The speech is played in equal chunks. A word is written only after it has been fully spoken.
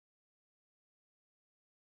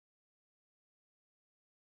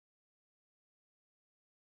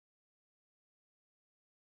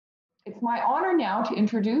It's my honor now to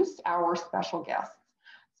introduce our special guests.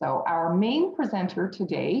 So our main presenter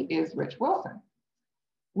today is Rich Wilson.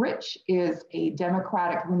 Rich is a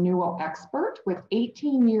democratic renewal expert with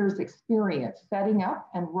 18 years experience setting up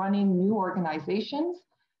and running new organizations,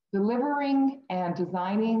 delivering and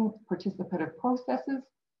designing participative processes,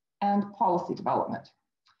 and policy development.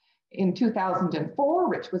 In 2004,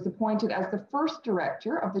 Rich was appointed as the first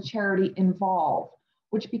director of the charity Involve,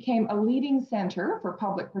 which became a leading center for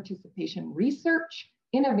public participation research,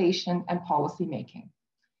 innovation, and policymaking.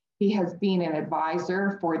 He has been an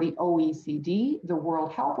advisor for the OECD, the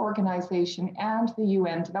World Health Organization, and the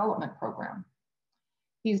UN Development Program.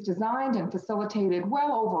 He's designed and facilitated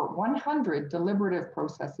well over 100 deliberative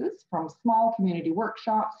processes, from small community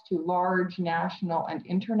workshops to large national and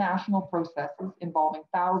international processes involving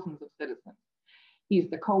thousands of citizens.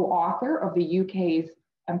 He's the co-author of the UK's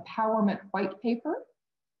Empowerment White Paper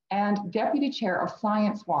and Deputy Chair of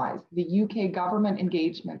ScienceWise, the UK Government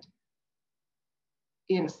Engagement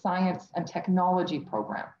in Science and Technology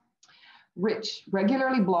Program. Rich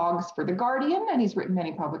regularly blogs for The Guardian, and he's written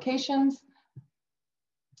many publications.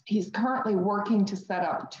 He's currently working to set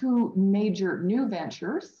up two major new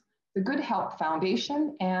ventures, the Good Help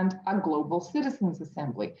Foundation and a Global Citizens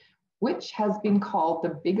Assembly, which has been called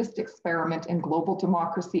the biggest experiment in global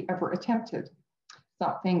democracy ever attempted,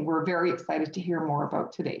 something we're very excited to hear more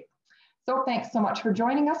about today. So thanks so much for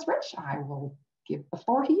joining us, Rich. I will give the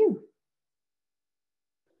floor to you.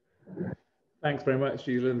 Thanks very much,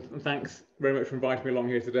 Sheila, and thanks very much for inviting me along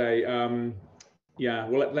here today. Yeah,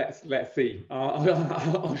 well, let's see.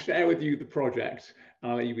 I'll share with you the project,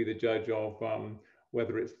 and I'll let you be the judge of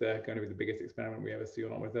whether it's going to be the biggest experiment we ever see or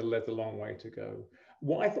not. There's a long way to go.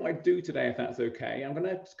 What I thought I'd do today, if that's okay, I'm going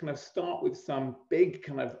to kind of start with some big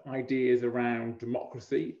kind of ideas around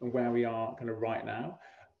democracy and where we are kind of right now.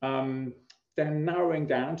 Then narrowing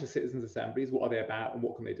down to citizens' assemblies, what are they about and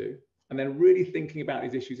what can they do? And then really thinking about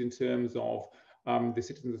these issues in terms of the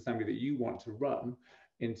citizens' assembly that you want to run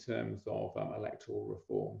in terms of electoral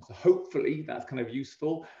reform. So hopefully that's kind of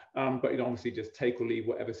useful, but obviously just take or leave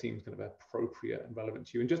whatever seems kind of appropriate and relevant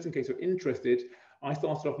to you. And just in case you're interested, I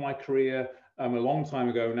started off my career a long time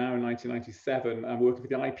ago now in 1997, working for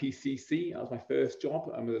the IPCC. That was my first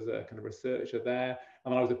job. I was a kind of researcher there.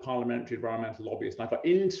 And then I was a parliamentary environmental lobbyist. And I got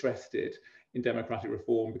interested in democratic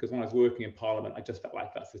reform because when I was working in Parliament, I just felt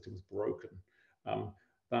like that system was broken.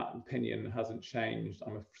 That opinion hasn't changed,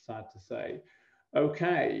 I'm sad to say.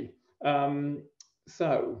 Okay,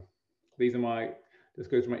 so these are my,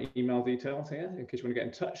 just go through my email details here in case you want to get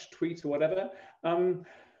in touch, tweet or whatever.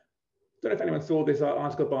 Don't know if anyone saw this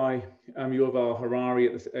article by Yuval Harari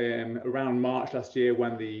at this, around March last year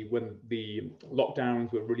when the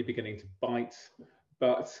lockdowns were really beginning to bite.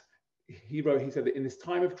 But he said that in this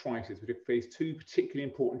time of crisis, we face two particularly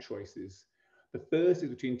important choices. The first is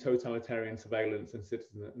between totalitarian surveillance and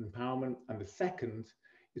citizen empowerment, and the second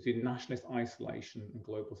is between nationalist isolation and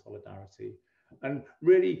global solidarity. And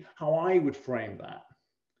really how I would frame that,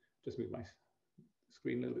 just move my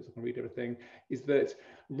screen a little bit so I can read everything, is that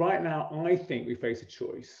right now I think we face a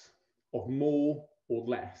choice of more or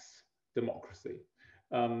less democracy.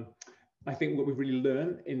 I think what we've really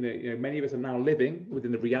learned in the, many of us are now living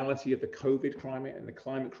within the reality of the COVID climate and the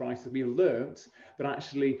climate crisis. We've learned that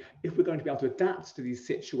actually, if we're going to be able to adapt to these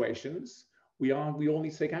situations, we all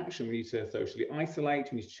need to take action. We need to socially isolate,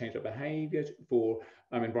 we need to change our behavior for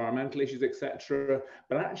environmental issues, etc.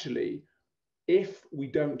 But actually, if we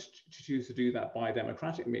don't choose to do that by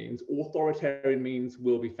democratic means, authoritarian means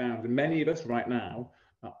will be found. And many of us right now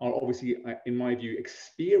are obviously, in my view,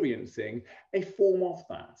 experiencing a form of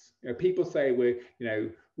that. People say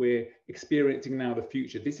we're experiencing now the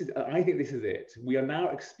future. I think this is it. We are now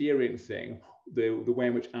experiencing the way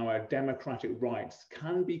in which our democratic rights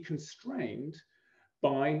can be constrained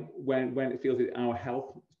by when it feels that our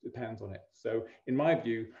health depends on it. So in my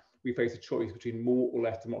view, we face a choice between more or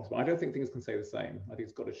less democracy. But I don't think things can stay the same. I think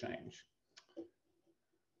it's got to change.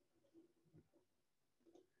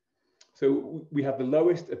 So we have the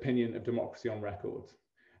lowest opinion of democracy on record.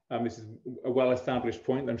 This is a well-established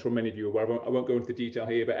point. I'm sure many of you are aware. I won't go into the detail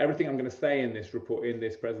here, but everything I'm going to say in this report, in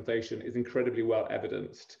this presentation, is incredibly well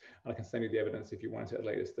evidenced. I can send you the evidence if you want it at a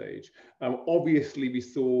later stage. Obviously, we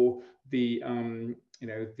saw the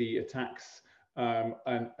the attacks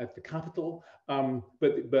at the Capitol,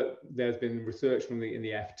 but there's been research from in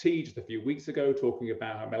the FT just a few weeks ago talking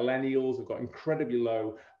about how millennials have got incredibly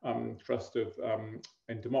low trust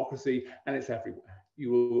in democracy, and it's everywhere.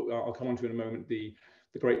 I'll come on to in a moment the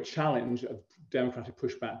great challenge of democratic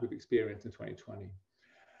pushback we've experienced in 2020.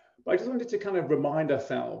 But I just wanted to kind of remind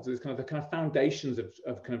ourselves as kind of the kind of foundations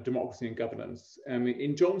of kind of democracy and governance.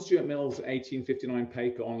 In John Stuart Mill's 1859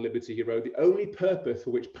 paper on liberty, he wrote, "The only purpose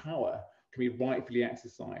for which power can be rightfully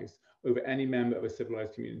exercised over any member of a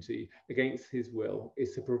civilized community against his will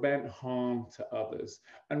is to prevent harm to others."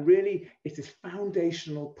 And really, it's this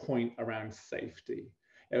foundational point around safety.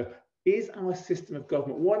 Is our system of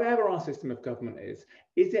government, whatever our system of government is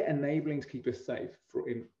it enabling to keep us safe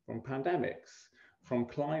from pandemics, from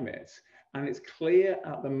climate? And it's clear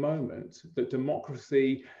at the moment that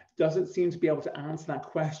democracy doesn't seem to be able to answer that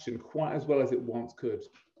question quite as well as it once could.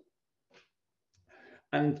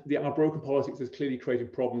 And our broken politics is clearly creating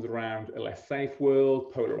problems around a less safe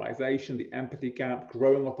world, polarization, the empathy gap,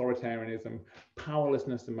 growing authoritarianism,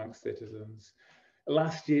 powerlessness amongst citizens.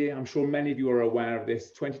 Last year, I'm sure many of you are aware of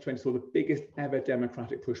this, 2020 saw the biggest ever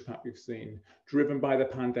democratic pushback we've seen, driven by the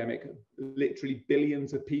pandemic. Literally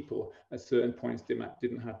billions of people at certain points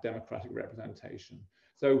didn't have democratic representation.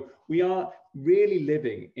 So we are really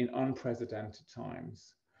living in unprecedented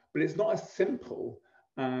times, but it's not as simple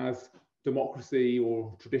as democracy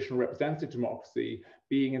or traditional representative democracy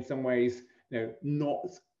being in some ways,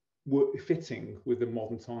 not fitting with the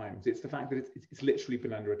modern times. It's the fact that it's literally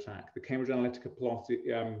been under attack. The Cambridge Analytica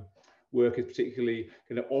work is particularly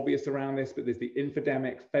kind of obvious around this, but there's the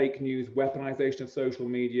infodemic, fake news, weaponization of social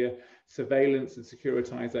media, surveillance and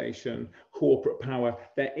securitization, corporate power.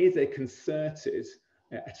 There is a concerted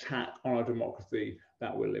attack on our democracy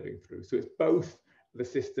that we're living through. So it's both the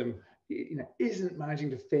system isn't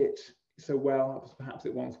managing to fit so well as perhaps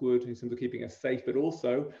it once would in terms of keeping us safe, but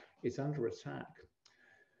also it's under attack.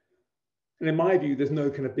 And in my view, there's no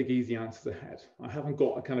kind of big easy answers ahead. I haven't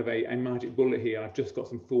got a kind of a magic bullet here. I've just got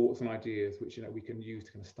some thoughts and ideas which we can use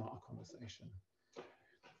to kind of start a conversation.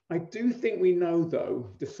 I do think we know, though,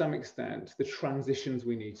 to some extent, the transitions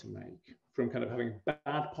we need to make from kind of having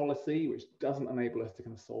bad policy, which doesn't enable us to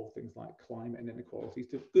kind of solve things like climate and inequalities,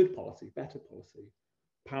 to good policy, better policy.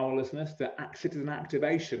 Powerlessness to citizen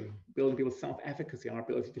activation, building people's self-efficacy, our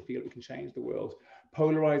ability to feel we can change the world.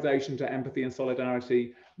 Polarization to empathy and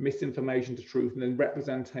solidarity, misinformation to truth, and then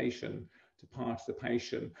representation to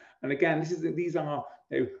participation. And again, these are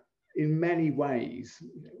in many ways,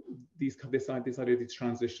 this idea of these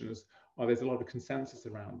transitions, there's a lot of consensus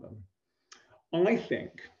around them. I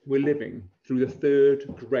think we're living through the third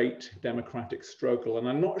great democratic struggle, and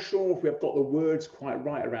I'm not sure if we've got the words quite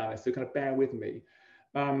right around this, so kind of bear with me.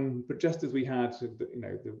 But just as we had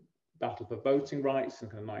the battle for voting rights in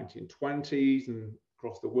the kind of 1920s and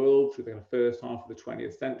across the world through the kind of first half of the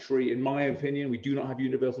 20th century, in my opinion, we do not have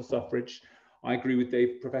universal suffrage. I agree with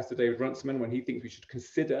Professor David Runciman when he thinks we should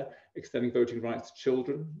consider extending voting rights to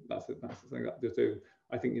children. That's something that so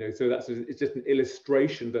I think so it's just an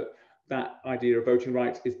illustration that idea of voting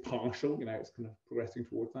rights is partial. It's kind of progressing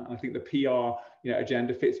towards that, and I think the PR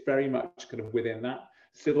agenda fits very much kind of within that.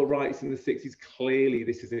 Civil rights in the 60s, clearly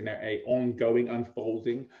this is a ongoing,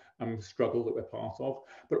 unfolding struggle that we're part of.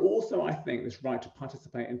 But also I think this right to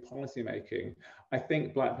participate in policy making. I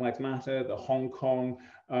think Black Lives Matter, the Hong Kong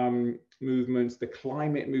movements, the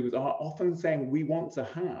climate movements are often saying we want to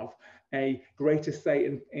have a greater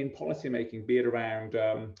say in policy making, be it around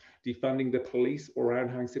defunding the police or around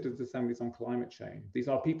having citizens' assemblies on climate change. These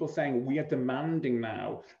are people saying we are demanding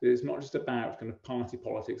now that it's not just about kind of party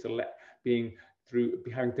politics or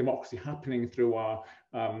having democracy happening through our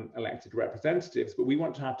elected representatives, but we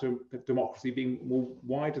want to have democracy being more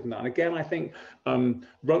wider than that. And again, I think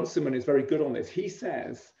Runciman is very good on this. He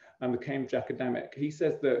says, the Cambridge academic, he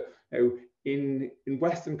says that in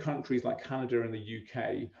Western countries like Canada and the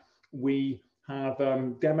UK, we have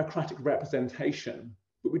democratic representation,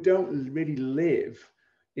 but we don't really live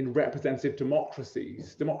in representative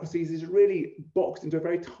democracies. Democracies is really boxed into a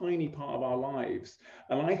very tiny part of our lives.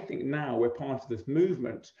 And I think now we're part of this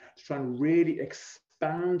movement to try and really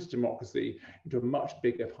expand democracy into a much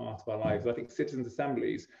bigger part of our lives. I think citizens'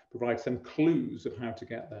 assemblies provide some clues of how to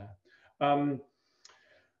get there.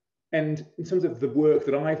 And in terms of the work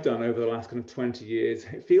that I've done over the last kind of 20 years,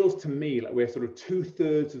 it feels to me like we're sort of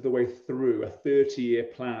 2/3 of the way through a 30-year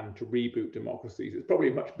plan to reboot democracies. It's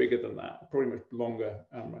probably much bigger than that, probably much longer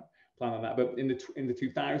plan than that. But in the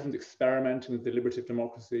 2000s, experimenting with deliberative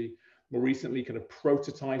democracy, more recently kind of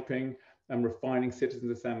prototyping and refining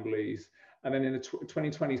citizens' assemblies. And then in the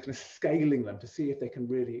 2020s, kind of scaling them to see if they can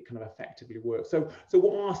really kind of effectively work. So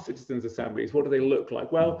what are citizens' assemblies? What do they look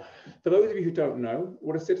like? Well, for those of you who don't know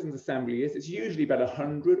what a citizens' assembly is, it's usually about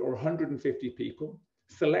 100 or 150 people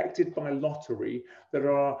selected by lottery that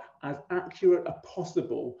are as accurate a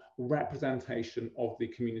possible representation of the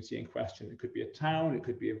community in question. It could be a town, it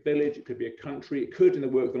could be a village, it could be a country, it could, in the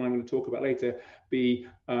work that I'm going to talk about later, be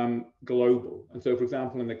global. And so, for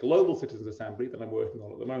example, in the Global Citizens Assembly that I'm working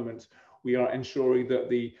on at the moment, we are ensuring that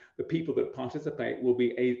the people that participate will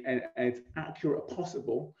be as accurate as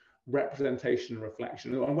possible representation and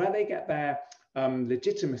reflection. And where they get their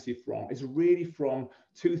legitimacy from is really from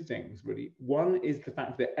two things, really. One is the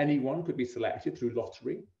fact that anyone could be selected through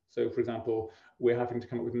lottery. So, for example, we're having to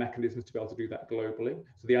come up with mechanisms to be able to do that globally.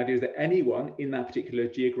 So the idea is that anyone in that particular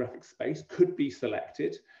geographic space could be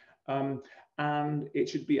selected. And it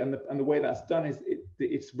should be, and the way that's done is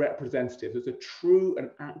it's representative. It's a true and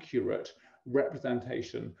accurate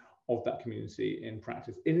representation of that community in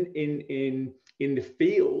practice. In the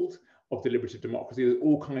field of deliberative democracy, there's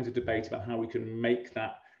all kinds of debate about how we can make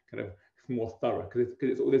that kind of more thorough, because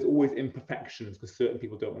there's always imperfections, because certain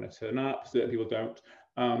people don't want to turn up, certain people don't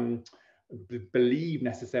believe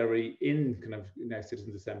necessarily in kind of, you know,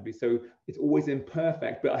 citizens' assembly. So it's always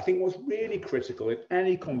imperfect. But I think what's really critical in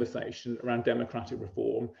any conversation around democratic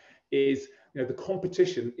reform is, you know, the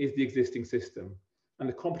competition is the existing system. And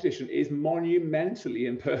the competition is monumentally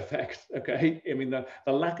imperfect, okay? I mean,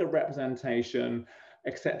 the lack of representation,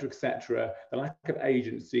 et cetera, the lack of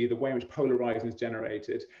agency, the way in which polarizing is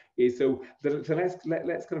generated is so let's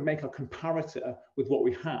kind of make a comparator with what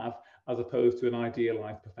we have as opposed to an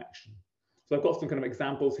idealized perfection. So I've got some kind of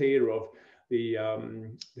examples here of the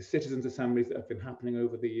citizens' assemblies that have been happening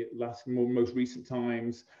over the most recent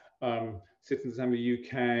times. Citizens' Assembly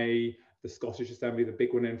UK, the Scottish Assembly, the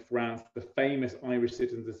big one in France, the famous Irish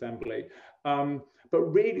Citizens' Assembly. But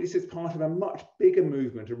really, this is part of a much bigger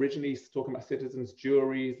movement. Originally talking about citizens'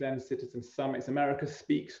 juries, then citizen summits. America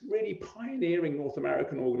Speaks, really pioneering North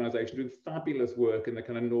American organization, doing fabulous work in the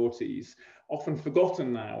kind of noughties, often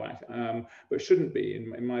forgotten now, but shouldn't be,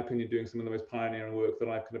 in my opinion, doing some of the most pioneering work that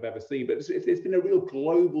I've kind of ever seen. But it's been a real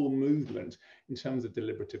global movement in terms of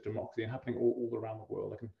deliberative democracy and happening all around the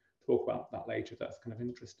world. I can talk about that later. That's kind of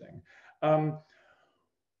interesting.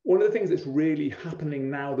 One of the things that's really happening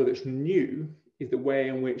now that it's new is the way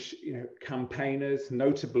in which, you know, campaigners,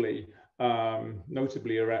 notably around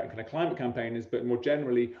kind of climate campaigners, but more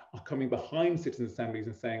generally, are coming behind citizens' assemblies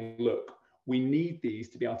and saying, look, we need these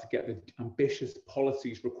to be able to get the ambitious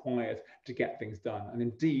policies required to get things done. And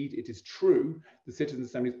indeed, it is true the citizens'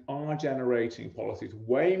 assemblies are generating policies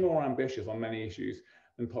way more ambitious on many issues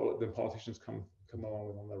than politicians come along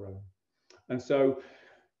with on their own. And so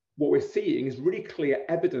what we're seeing is really clear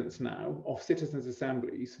evidence now of citizens'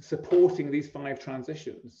 assemblies supporting these 5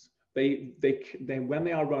 transitions. They when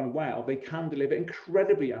they are run well, they can deliver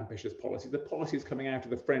incredibly ambitious policies. The policies coming out of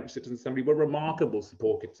the French Citizens' Assembly were remarkable,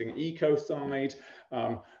 supporting ecocide,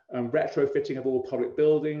 retrofitting of all public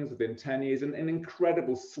buildings within 10 years, and an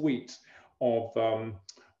incredible suite of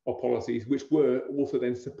policies, which were also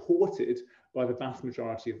then supported by the vast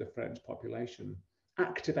majority of the French population.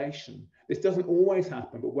 Activation. This doesn't always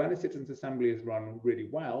happen, but when a citizens' assembly is run really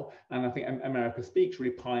well, and I think America Speaks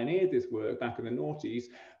really pioneered this work back in the noughties,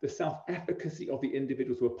 the self-efficacy of the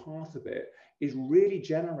individuals who are part of it is really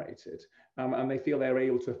generated, and they feel they're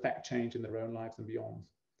able to affect change in their own lives and beyond.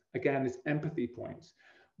 Again, this empathy point.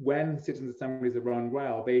 When citizens' assemblies are run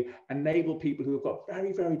well, they enable people who have got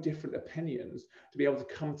very, very different opinions to be able to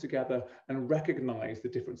come together and recognize the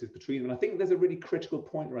differences between them. I think there's a really critical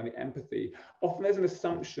point around the empathy. Often there's an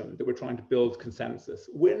assumption that we're trying to build consensus.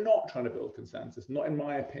 We're not trying to build consensus, not in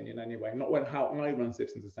my opinion anyway, not how I run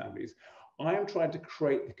citizens' assemblies. I am trying to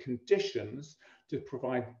create the conditions to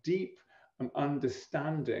provide deep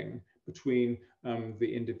understanding between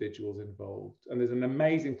the individuals involved. And there's an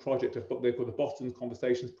amazing project they call the Boston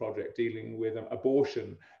Conversations Project, dealing with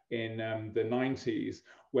abortion in the 90s,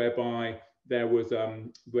 whereby there was the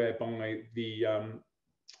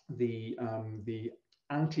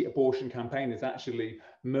anti-abortion campaigners actually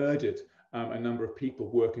murdered a number of people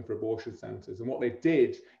working for abortion centers. And what they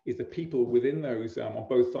did is the people within those on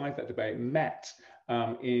both sides of that debate met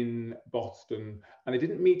in Boston, and they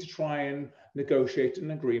didn't meet to try and negotiate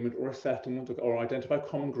an agreement or a settlement or identify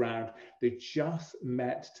common ground. They just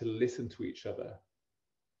met to listen to each other.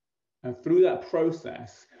 And through that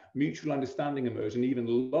process, mutual understanding emerged, and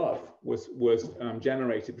even love was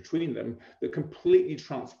generated between them that completely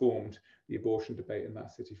transformed the abortion debate in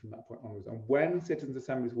that city from that point onwards. And when citizens'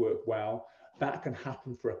 assemblies work well, that can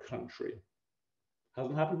happen for a country.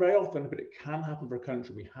 Hasn't happened very often, but it can happen for a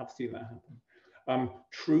country. We have seen that happen.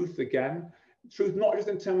 Truth, again, truth not just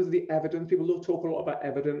in terms of the evidence. People talk a lot about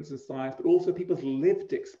evidence and science, but also people's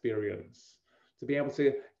lived experience. to be able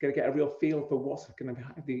to get a real feel for what's going to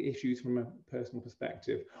be the issues from a personal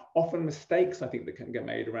perspective. Often mistakes, I think, that can get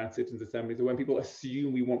made around citizens' assemblies are when people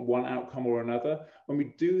assume we want one outcome or another. When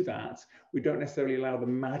we do that, we don't necessarily allow the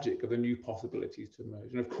magic of the new possibilities to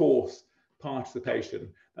emerge. And of course, participation,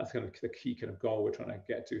 that's kind of the key kind of goal we're trying to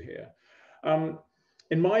get to here.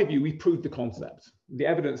 In my view, we proved the concept. The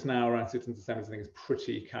evidence now around citizens' assemblies, I think, is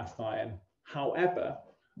pretty cast iron. However,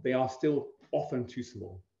 they are still often too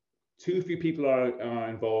small. Too few people are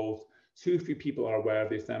involved, too few people are aware of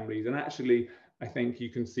the assemblies. And actually, I think you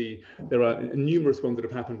can see there are numerous ones that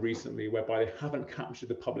have happened recently whereby they haven't captured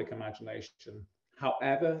the public imagination.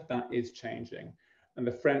 However, that is changing. And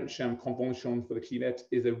the French Convention for the Climate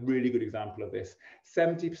is a really good example of this.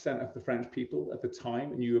 70% of the French people at the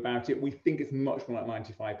time knew about it. We think it's much more like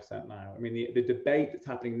 95% now. I mean, the debate that's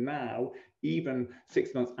happening now, even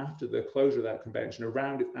 6 months after the closure of that convention,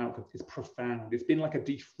 around its outcomes is profound. It's been like a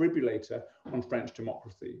defibrillator on French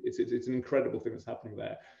democracy. It's an incredible thing that's happening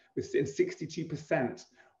there. With 62%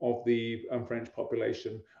 of the French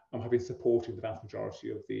population have been supporting the vast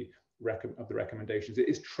majority of the recommendations. It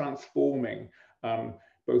is transforming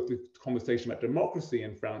both the conversation about democracy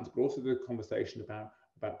in France, but also the conversation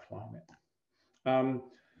about climate.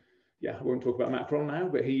 Yeah, I won't talk about Macron now,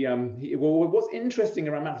 but well, what's interesting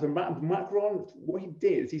around Macron, what he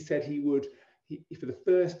did is he said for the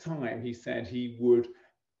first time, he said he would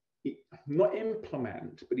not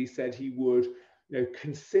implement, but he said he would,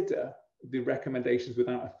 consider the recommendations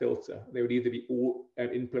without a filter. They would either be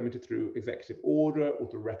implemented through executive order or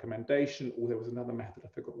through recommendation, or there was another method, I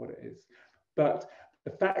forgot what it is. But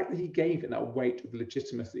the fact that he gave it that weight of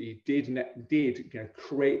legitimacy did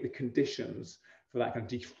create the conditions for that kind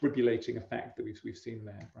of defibrillating effect that we've seen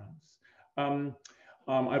there in France.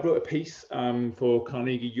 I wrote a piece for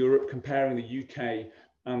Carnegie Europe comparing the UK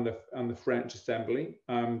and the French Assembly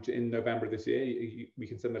in November of this year. We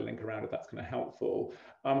can send the link around if that's kind of helpful.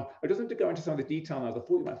 I just want to go into some of the detail now, as I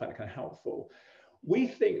thought you might find it kind of helpful. We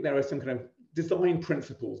think there are some kind of design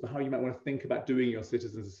principles for how you might want to think about doing your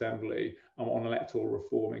citizens' assembly on electoral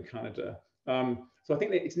reform in Canada. So I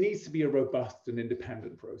think that it needs to be a robust and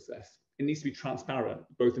independent process. It needs to be transparent,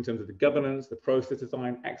 both in terms of the governance, the process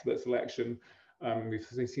design, expert selection. We've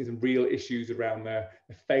seen some real issues around the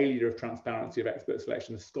failure of transparency of expert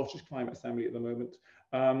selection. The Scottish Climate Assembly at the moment.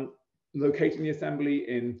 Locating the assembly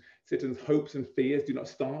in citizens' hopes and fears do not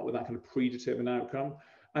start with that kind of predetermined outcome.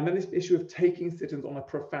 And then this issue of taking citizens on a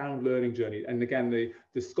profound learning journey. And again,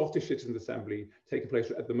 the Scottish Citizens' Assembly taking place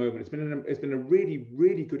at the moment, it's been a really,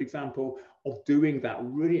 really good example of doing that,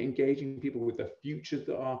 really engaging people with the futures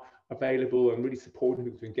that are available and really supporting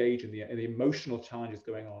people to engage in the emotional challenges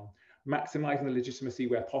going on. Maximizing the legitimacy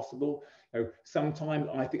where possible. Sometimes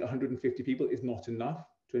I think 150 people is not enough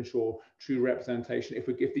to ensure true representation. If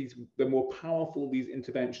the more powerful these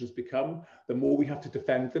interventions become, the more we have to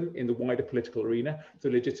defend them in the wider political arena. So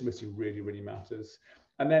legitimacy really, really matters.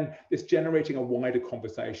 And then it's generating a wider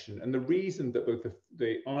conversation. And the reason that both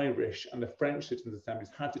the Irish and the French Citizens'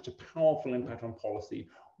 Assemblies had such a powerful impact on policy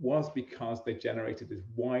was because they generated this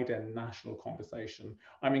wider national conversation.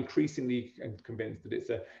 I'm increasingly convinced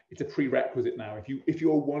that it's a prerequisite now if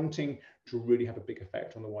you're wanting to really have a big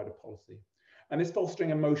effect on the wider policy. And it's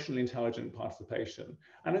fostering emotionally intelligent participation.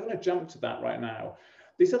 And I'm going to jump to that right now.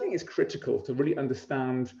 This, I think, is critical to really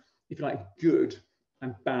understand, if you like, good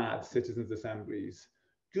and bad citizens' assemblies.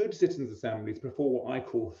 Good citizens' assemblies prefer what I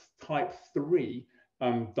call type 3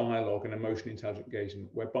 dialogue and emotionally intelligent engagement,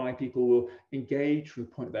 whereby people will engage from the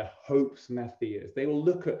point of their hopes and their fears. They will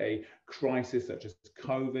look at a crisis such as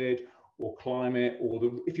COVID or climate, or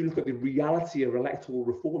if you look at the reality of electoral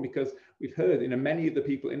reform, because we've heard, many of the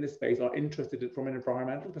people in this space are interested from an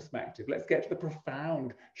environmental perspective. Let's get to the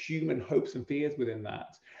profound human hopes and fears within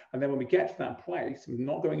that. And then when we get to that place,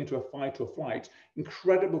 not going into a fight or flight,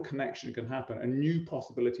 incredible connection can happen and new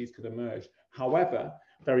possibilities could emerge. However,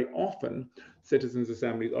 very often, citizens'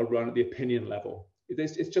 assemblies are run at the opinion level.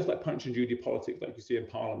 It's just like Punch and Judy politics like you see in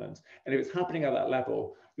Parliament. And if it's happening at that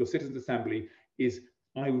level, your citizens' assembly is,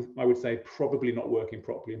 I would say, probably not working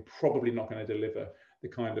properly and probably not going to deliver the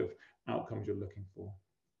kind of outcomes you're looking for.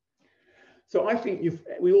 So I think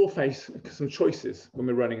we all face some choices when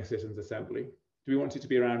we're running a citizens' assembly. Do we want it to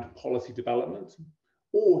be around policy development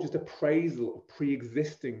or just appraisal of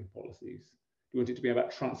pre-existing policies? Do you want it to be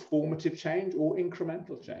about transformative change or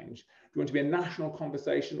incremental change? Do you want it to be a national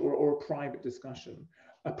conversation or a private discussion?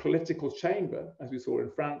 A political chamber, as we saw in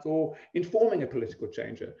France, or informing a political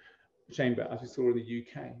chamber, as we saw in the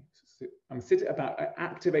UK. About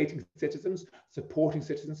activating citizens, supporting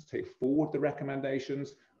citizens to take forward the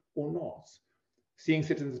recommendations or not. seeing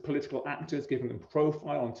citizens as political actors, giving them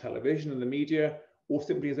profile on television and the media, or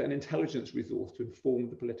simply as an intelligence resource to inform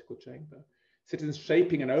the political chamber. Citizens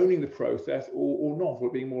shaping and owning the process, or not,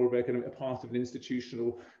 or being more of a kind of a part of an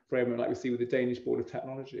institutional framework like we see with the Danish Board of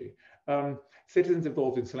Technology. Citizens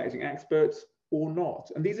involved in selecting experts or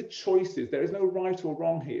not. And these are choices. There is no right or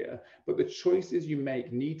wrong here, but the choices you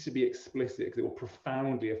make need to be explicit because it will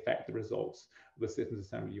profoundly affect the results of the Citizens'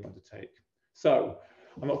 Assembly you want to take. So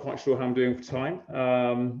I'm not quite sure how I'm doing for time,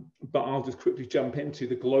 but I'll just quickly jump into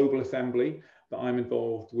the Global Assembly that I'm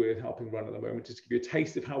involved with helping run at the moment, just to give you a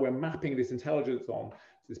taste of how we're mapping this intelligence on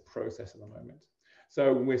this process at the moment.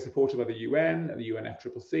 So we're supported by the UN, the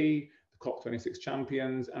UNFCCC, the COP26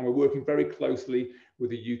 champions, and we're working very closely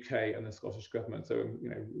with the UK and the Scottish Government. So, you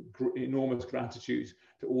know, enormous gratitude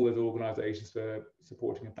to all those organisations for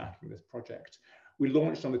supporting and backing this project. We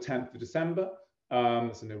launched on the 10th of December.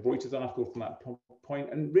 That's in the Reuters article from that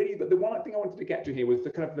point. And really, the one thing I wanted to get to here was the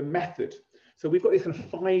kind of the method. So we've got these kind of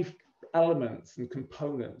 5 elements and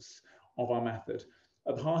components of our method.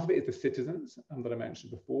 At the heart of it is the citizens that I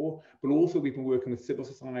mentioned before, but also we've been working with civil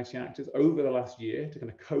society actors over the last year to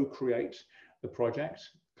kind of co-create the project,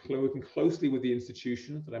 working closely with the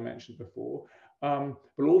institutions that I mentioned before,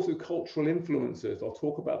 but also cultural influencers. I'll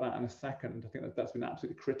talk about that in a second. I think that that's been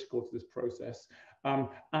absolutely critical to this process,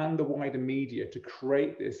 and the wider media to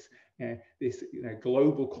create this,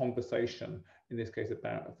 global conversation, in this case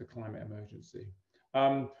about the climate emergency.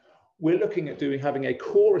 We're looking at having a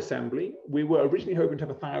core assembly. We were originally hoping to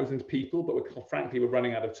have 1,000 people, but frankly, we're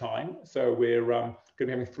running out of time. So we're going to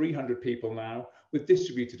be having 300 people now with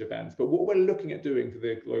distributed events. But what we're looking at doing for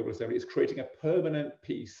the Global Assembly is creating a permanent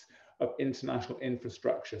piece of international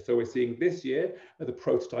infrastructure. So we're seeing this year as a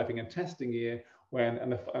prototyping and testing year,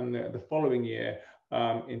 and the following year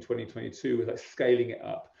in 2022 is like scaling it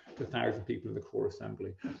up to 1,000 people in the core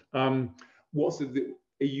assembly.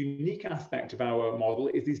 A unique aspect of our model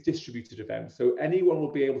is these distributed events. So anyone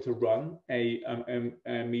will be able to run a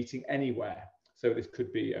meeting anywhere. So this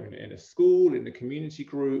could be in a school, in a community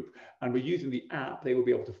group, and we're using the app. They will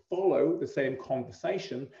be able to follow the same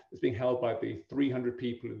conversation that's being held by the 300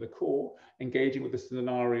 people in the core, engaging with the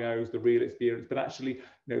scenarios, the real experience, but actually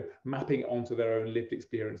mapping it onto their own lived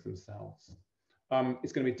experience themselves.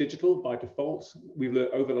 It's going to be digital by default. We've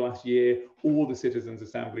learned over the last year, all the citizens'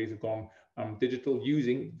 assemblies have gone digital,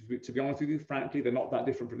 using, to be honest with you, frankly, they're not that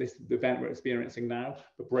different from this event we're experiencing now,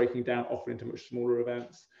 but breaking down often into much smaller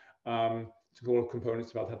events. To all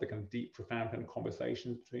components about have the kind of deep, profound kind of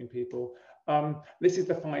conversations between people. This is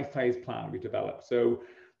the 5-phase plan we developed. So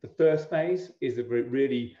the first phase is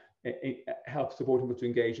really help supporting people to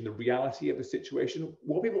engage in the reality of the situation.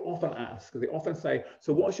 What people often ask, they often say,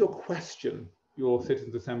 so what's your question your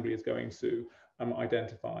Citizens' Assembly is going to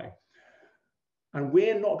identify? And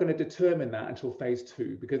we're not going to determine that until phase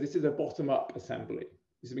 2, because this is a bottom-up assembly.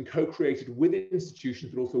 This has been co-created with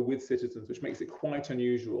institutions, but also with citizens, which makes it quite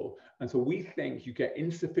unusual. And so we think you get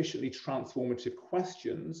insufficiently transformative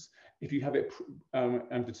questions if you have it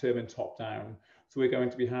determined top-down. So we're going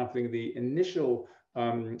to be having the initial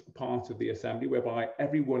part of the assembly whereby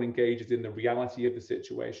everyone engages in the reality of the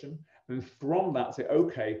situation. And from that say,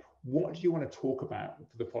 okay, what do you want to talk about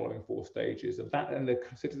for the following 4 stages? And that, and the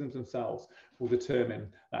citizens themselves will determine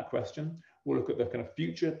that question. We'll look at the kind of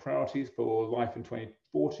future priorities for life in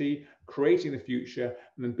 2040, creating the future,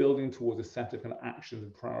 and then building towards a set of kind of actions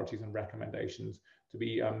and priorities and recommendations to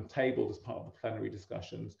be tabled as part of the plenary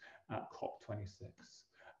discussions at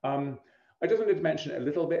COP26. I just wanted to mention a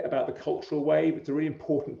little bit about the cultural wave. It's a really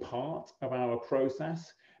important part of our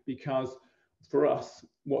process, because for us,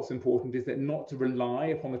 what's important is that not to rely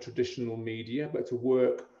upon the traditional media, but to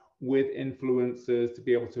work with influencers to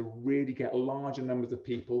be able to really get larger numbers of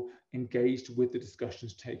people engaged with the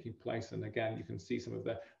discussions taking place. And again, you can see some of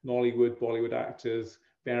the Nollywood, Bollywood actors,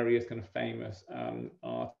 various kind of famous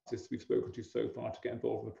artists we've spoken to so far to get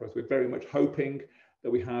involved in the process. We're very much hoping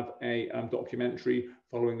that we have a documentary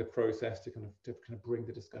following the process to kind of bring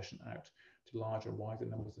the discussion out to larger and wider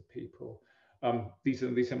numbers of people. These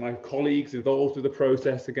are my colleagues involved with the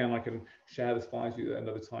process. Again, I can share the slides with you at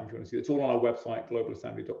another time if you want to see it. It's all on our website,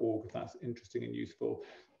 globalassembly.org, if that's interesting and useful.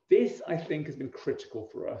 This, I think, has been critical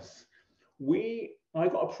for us. I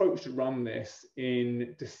got approached to run this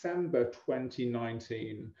in December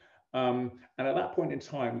 2019. And at that point in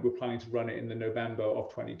time, we were planning to run it in the November of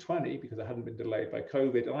 2020 because it hadn't been delayed by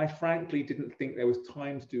COVID. And I frankly didn't think there was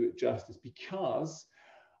time to do it justice, because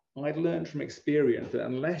I'd learned from experience that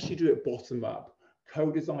unless you do it bottom up,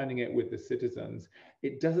 co-designing it with the citizens,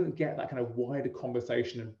 it doesn't get that kind of wider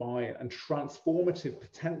conversation and buy-in and transformative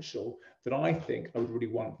potential that I think I would really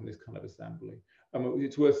want from this kind of assembly.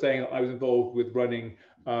 It's worth saying that I was involved with running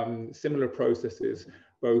similar processes,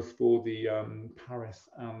 both for the Paris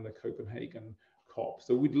and the Copenhagen COP.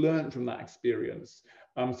 So we'd learned from that experience.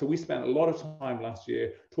 So we spent a lot of time last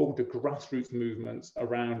year talking to grassroots movements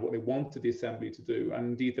around what they wanted the Assembly to do, and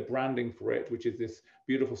indeed the branding for it, which is this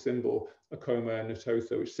beautiful symbol, Akoma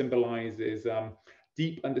Natoso, which symbolizes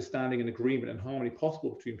deep understanding and agreement and harmony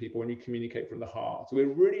possible between people when you communicate from the heart. So we're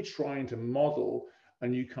really trying to model a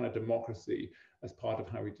new kind of democracy as part of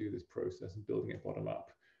how we do this process and building it bottom up.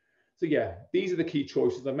 So yeah, these are the key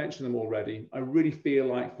choices. I mentioned them already. I really feel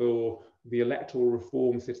like for the electoral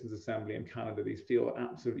reform Citizens Assembly in Canada, these feel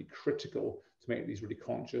absolutely critical to make these really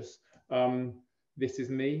conscious. This is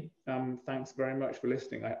me. Thanks very much for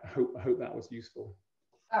listening. I hope that was useful.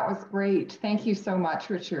 That was great. Thank you so much,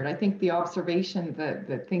 Richard. I think the observation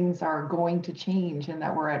that things are going to change and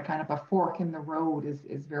that we're at kind of a fork in the road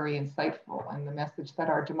is very insightful. And the message that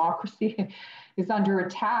our democracy is under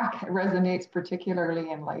attack resonates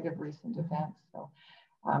particularly in light of recent events. So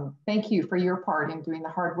thank you for your part in doing the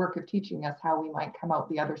hard work of teaching us how we might come out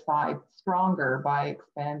the other side stronger by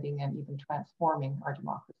expanding and even transforming our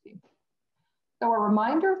democracy. So a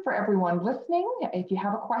reminder for everyone listening, if you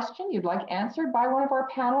have a question you'd like answered by one of our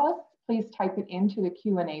panelists, please type it into the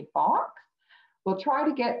Q&A box. We'll try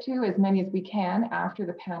to get to as many as we can after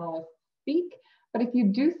the panelists speak. But if you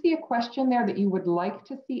do see a question there that you would like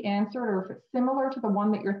to see answered, or if it's similar to the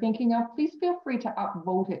one that you're thinking of, please feel free to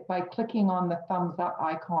upvote it by clicking on the thumbs up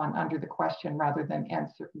icon under the question rather than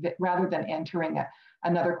entering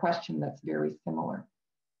another question that's very similar.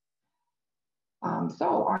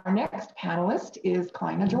 So our next panelist is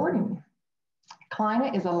Klina Jordan.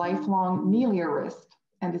 Klina is a lifelong meliorist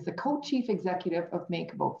and is the co-chief executive of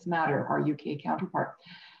Make Votes Matter, our UK counterpart.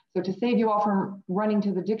 So to save you all from running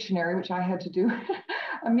to the dictionary, which I had to do,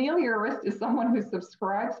 a meliorist is someone who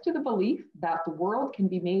subscribes to the belief that the world can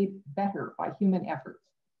be made better by human efforts.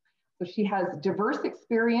 So she has diverse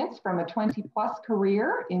experience from a 20+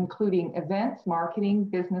 career, including events, marketing,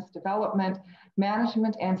 business development,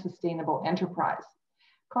 management, and sustainable enterprise.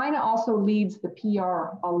 Klina also leads the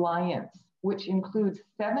PR Alliance, which includes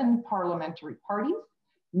 7 parliamentary parties,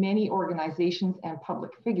 many organizations, and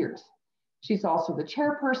public figures. She's also the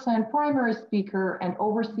chairperson, primary speaker, and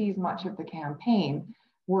oversees much of the campaign,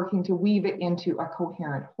 working to weave it into a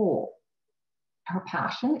coherent whole. Her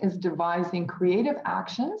passion is devising creative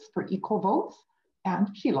actions for equal votes, and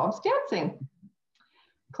she loves dancing.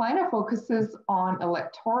 Klina focuses on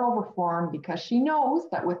electoral reform because she knows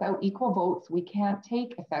that without equal votes, we can't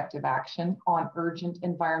take effective action on urgent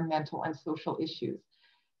environmental and social issues.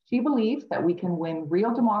 She believes that we can win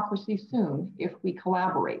real democracy soon if we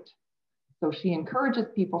collaborate. So she encourages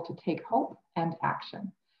people to take hope and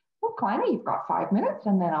action. Well, Klina, you've got 5 minutes,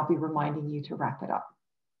 and then I'll be reminding you to wrap it up.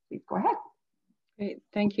 Please go ahead. Great,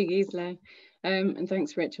 thank you, Gisela. And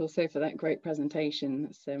thanks, Rich, also for that great presentation.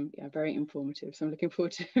 It's yeah, very informative. So I'm looking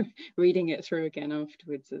forward to reading it through again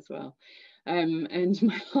afterwards as well. And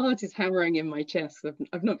my heart is hammering in my chest.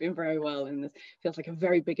 I've not been very well, and this feels like a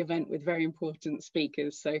very big event with very important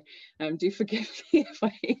speakers. So do forgive me if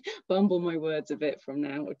I bumble my words a bit from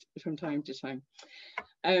time to time.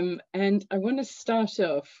 And I want to start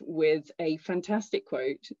off with a fantastic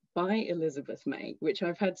quote by Elizabeth May, which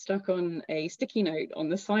I've had stuck on a sticky note on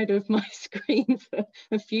the side of my screen for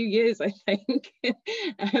a few years, I think.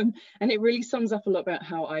 And it really sums up a lot about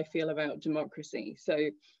how I feel about democracy. So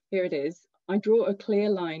here it is. I draw a clear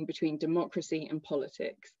line between democracy and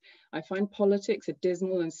politics. I find politics a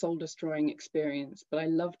dismal and soul-destroying experience, but I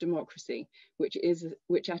love democracy, which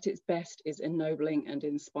at its best is ennobling and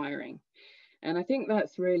inspiring. And I think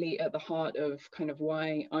that's really at the heart of kind of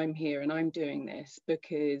why I'm here and I'm doing this,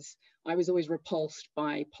 because I was always repulsed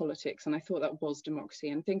by politics and I thought that was democracy.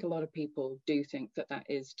 And I think a lot of people do think that that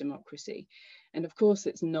is democracy. And of course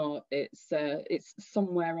it's not, it's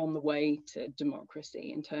somewhere on the way to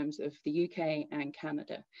democracy in terms of the UK and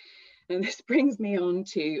Canada. And this brings me on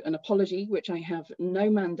to an apology, which I have no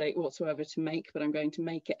mandate whatsoever to make, but I'm going to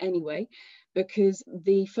make it anyway, because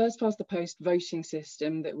the first past the post voting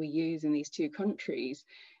system that we use in these two countries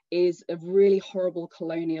is a really horrible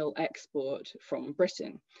colonial export from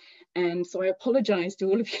Britain. And so I apologize to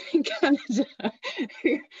all of you in Canada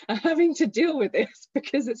who are having to deal with this,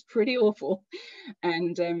 because it's pretty awful.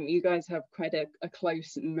 And you guys have quite a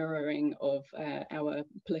close mirroring of our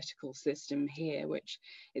political system here, which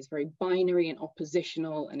is very binary and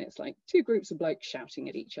oppositional. And it's like two groups of blokes shouting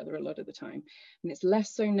at each other a lot of the time. And it's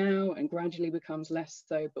less so now and gradually becomes less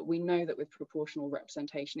so. But we know that with proportional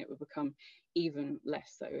representation, it will become even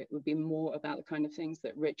less so it would be more about the kind of things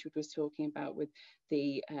that Richard was talking about, with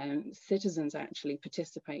the citizens actually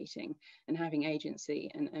participating and having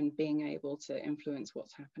agency and being able to influence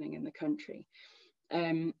what's happening in the country.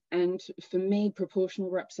 And for me, proportional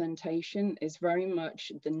representation is very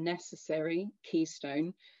much the necessary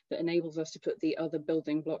keystone that enables us to put the other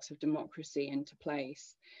building blocks of democracy into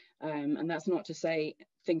place. And that's not to say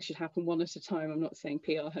things should happen one at a time. I'm not saying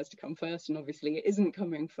PR has to come first, and obviously it isn't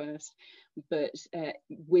coming first, but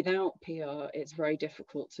without PR, it's very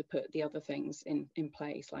difficult to put the other things in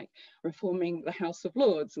place, like reforming the House of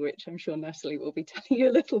Lords, which I'm sure Natalie will be telling you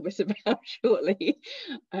a little bit about shortly.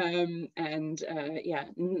 Yeah,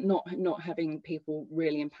 not having people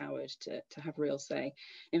really empowered to have real say.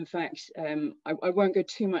 In fact, I won't go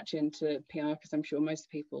too much into PR because I'm sure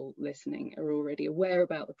most people listening are already aware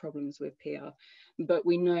about the problems with PR. But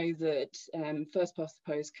we know that first past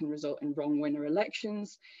the post can result in wrong winner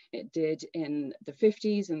elections. It did in the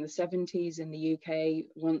 50s and the 70s in the UK,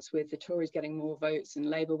 once with the Tories getting more votes and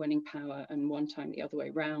Labour winning power, and one time the other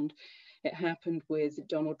way round. It happened with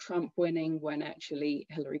Donald Trump winning when actually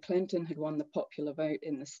Hillary Clinton had won the popular vote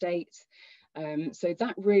in the States. So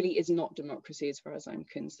that really is not democracy as far as I'm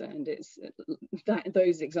concerned. It's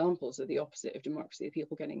those examples are the opposite of democracy,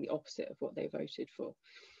 people getting the opposite of what they voted for.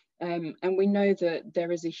 And we know that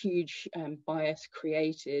there is a huge bias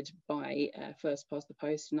created by first past the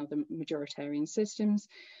post and other majoritarian systems.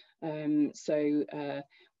 In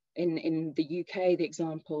the UK, the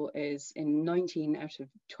example is in 19 out of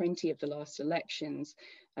 20 of the last elections,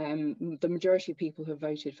 the majority of people have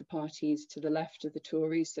voted for parties to the left of the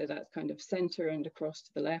Tories, so that's kind of centre and across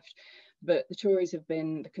to the left. But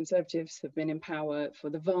the Conservatives have been in power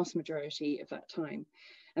for the vast majority of that time.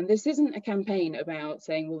 And this isn't a campaign about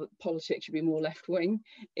saying, well, politics should be more left-wing.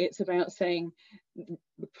 It's about saying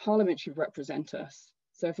the Parliament should represent us.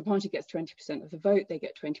 So if a party gets 20% of the vote, they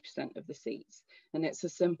get 20% of the seats. And it's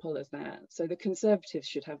as simple as that. So the Conservatives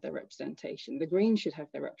should have their representation, the Greens should have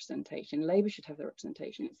their representation, Labour should have their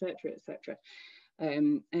representation, etc., etc.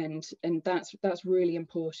 And that's really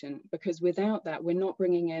important, because without that, we're not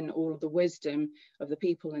bringing in all of the wisdom of the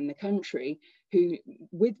people in the country who,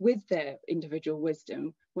 with their individual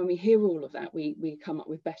wisdom, when we hear all of that, we come up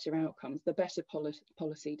with better outcomes, the better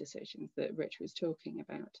policy decisions that Rich was talking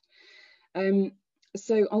about.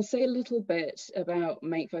 So I'll say a little bit about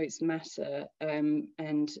Make Votes Matter and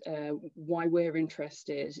why we're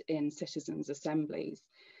interested in citizens' assemblies.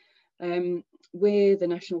 We're the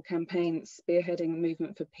national campaign spearheading the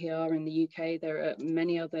movement for PR in the UK. There are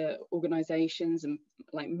many other organisations, and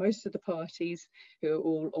like most of the parties, who are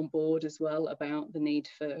all on board as well about the need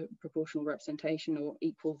for proportional representation, or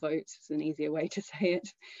equal votes is an easier way to say it.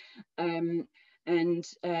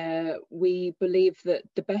 We believe that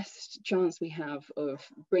the best chance we have of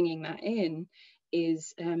bringing that in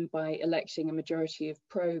is by electing a majority of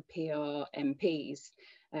pro-PR MPs.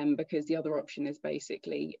 Because the other option is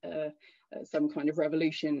basically some kind of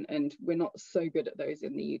revolution, and we're not so good at those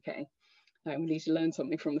in the UK. We need to learn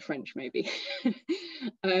something from the French, maybe.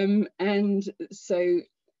 And so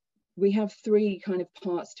we have three kind of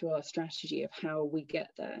parts to our strategy of how we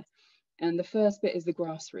get there. And the first bit is the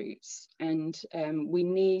grassroots. And we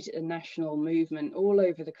need a national movement all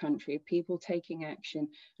over the country of people taking action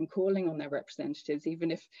and calling on their representatives, even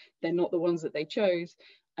if they're not the ones that they chose,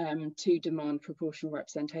 to demand proportional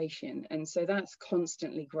representation. And so that's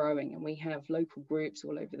constantly growing, and we have local groups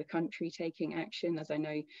all over the country taking action, as I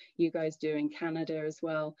know you guys do in Canada as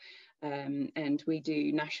well. And we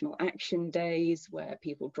do national action days where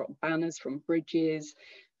people drop banners from bridges,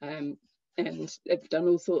 and have done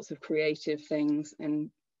all sorts of creative things. And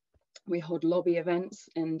we hold lobby events,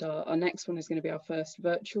 and our next one is going to be our first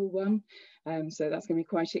virtual one. So that's going to be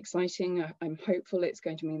quite exciting. I'm hopeful it's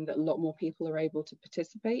going to mean that a lot more people are able to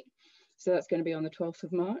participate. So that's going to be on the 12th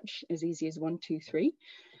of March, as easy as 1, 2, 3.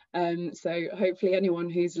 So hopefully anyone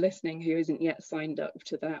who's listening who isn't yet signed up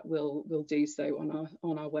to that will do so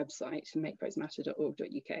on our website,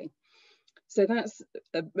 makevotesmatter.org.uk. So that's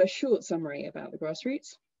a short summary about the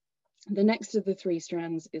grassroots. The next of the three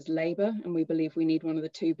strands is Labour, and we believe we need one of the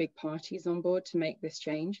two big parties on board to make this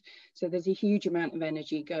change. So there's a huge amount of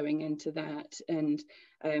energy going into that, and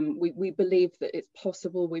we believe that it's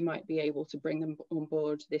possible we might be able to bring them on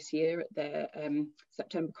board this year at their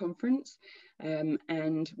September conference.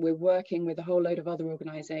 And we're working with a whole load of other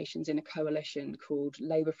organisations in a coalition called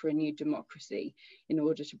Labour for a New Democracy in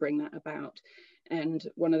order to bring that about. And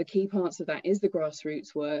one of the key parts of that is the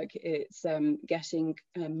grassroots work. It's getting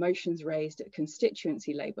motions raised at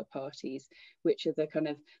constituency Labour parties, which are the kind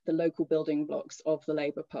of the local building blocks of the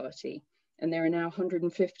Labour Party. And there are now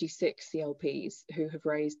 156 CLPs who have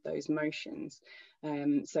raised those motions.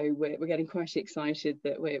 So we're getting quite excited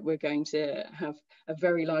that we're going to have a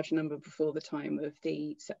very large number before the time of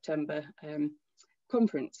the September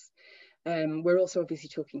conference. We're also obviously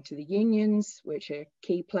talking to the unions, which are a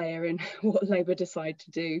key player in what Labour decide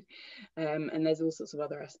to do. And there's all sorts of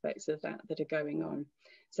other aspects of that that are going on.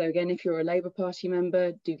 So again, if you're a Labour Party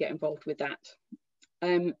member, do get involved with that.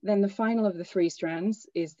 Then the final of the 3 strands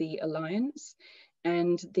is the Alliance.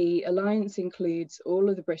 And the Alliance includes all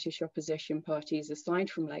of the British opposition parties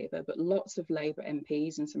aside from Labour, but lots of Labour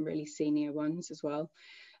MPs and some really senior ones as well.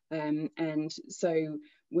 And so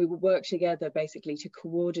we will work together basically to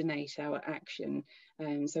coordinate our action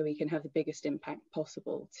so we can have the biggest impact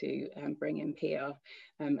possible to bring in PR.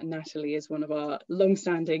 And Natalie is one of our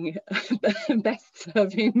long-standing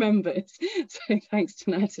best-serving members. So thanks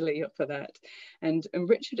to Natalie for that. And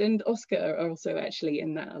Richard and Oscar are also actually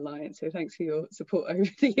in that alliance. So thanks for your support over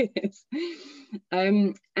the years.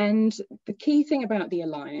 And the key thing about the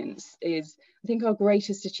alliance is, I think our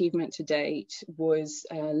greatest achievement to date was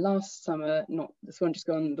last summer, not this one just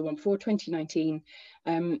gone, the one before, 2019,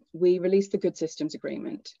 we released the Good Systems Agreement.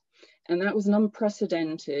 And that was an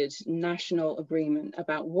unprecedented national agreement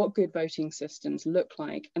about what good voting systems look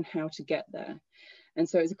like and how to get there. And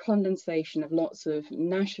so it's a condensation of lots of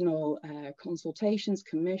national consultations,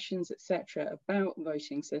 commissions, etc., about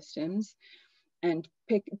voting systems, and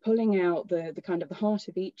pulling out the kind of the heart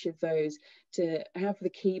of each of those to have the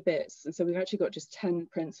key bits. And so we've actually got just 10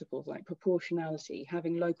 principles, like proportionality,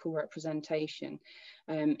 having local representation.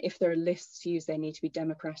 If there are lists used, they need to be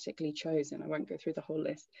democratically chosen. I won't go through the whole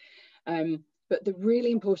list. But the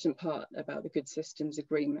really important part about the Good Systems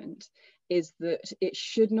Agreement is that it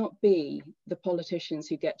should not be the politicians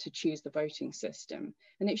who get to choose the voting system.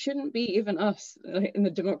 And it shouldn't be even us in the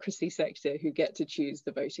democracy sector who get to choose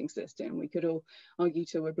the voting system. We could all argue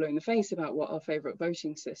till we're blue in the face about what our favourite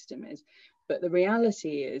voting system is. But the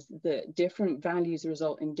reality is that different values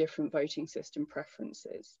result in different voting system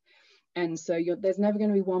preferences. And so there's never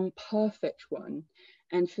going to be one perfect one.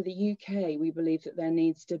 And for the UK, we believe that there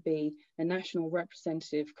needs to be a national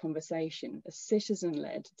representative conversation, a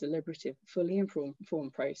citizen-led, deliberative, fully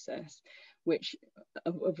informed process,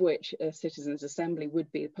 of which a citizens' assembly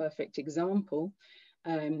would be a perfect example.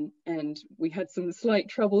 And we had some slight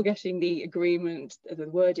trouble getting the agreement, the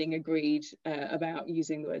wording agreed about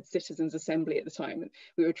using the word citizens' assembly at the time.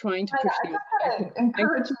 We were trying to push I'm going to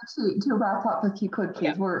encourage you to wrap up if you could, please.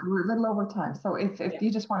 Yeah. We're a little over time. So if you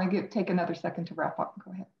just want to take another second to wrap up,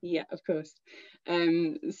 go ahead. Yeah, of course.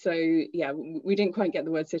 So yeah, we didn't quite get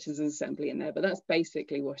the word citizens' assembly in there, but that's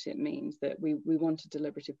basically what it means, that we want a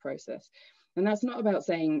deliberative process. And that's not about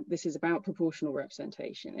saying this is about proportional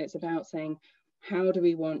representation. It's about saying, how do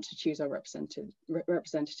we want to choose our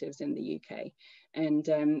representatives in the UK?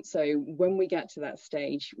 And so when we get to that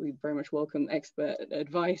stage, we very much welcome expert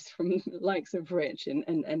advice from the likes of Rich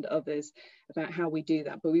and others about how we do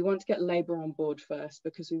that. But we want to get Labour on board first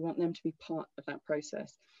because we want them to be part of that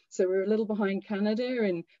process. So we're a little behind Canada,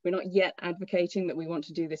 and we're not yet advocating that we want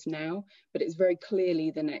to do this now, but it's very clearly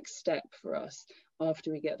the next step for us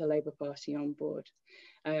after we get the Labour Party on board.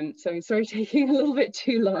 So sorry taking a little bit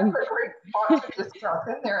too long.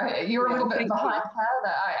 You're a little bit behind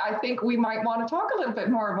Canada. I think we might want to talk a little bit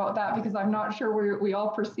more about that because I'm not sure we all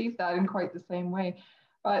perceive that in quite the same way.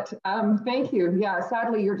 But thank you. Yeah,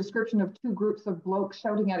 sadly, your description of 2 groups of blokes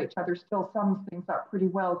shouting at each other still sums things up pretty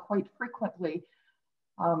well quite frequently.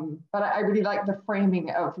 But I really like the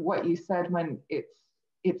framing of what you said when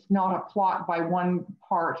it's not a plot by one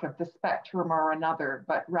part of the spectrum or another,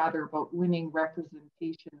 but rather about winning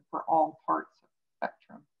representation for all parts of the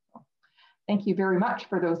spectrum. So, thank you very much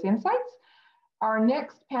for those insights. Our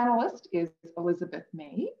next panelist is Elizabeth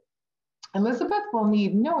May. Elizabeth will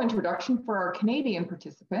need no introduction for our Canadian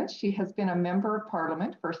participants. She has been a Member of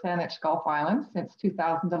Parliament for Saanich Gulf Islands since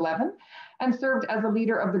 2011 and served as a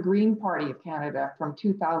leader of the Green Party of Canada from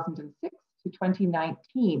 2006 to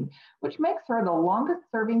 2019, which makes her the longest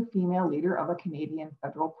serving female leader of a Canadian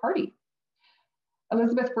federal party.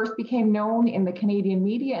 Elizabeth first became known in the Canadian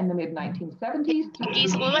media in the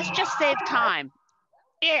mid-1970s. Well, let's just save time.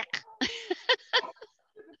 Ick.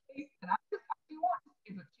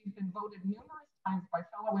 She's been voted numerous times by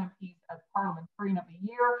fellow MPs as Parliamentarian of the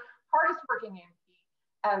Year, hardest working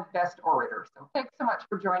MP, and best orator. So thanks so much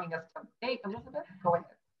for joining us today. Elizabeth, go ahead.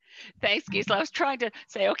 Thanks, Gisela. I was trying to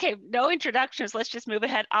say, okay, no introductions. Let's just move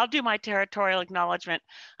ahead. I'll do my territorial acknowledgement.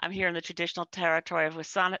 I'm here in the traditional territory of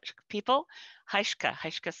Saanich people.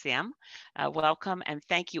 Haishka Siam. Welcome and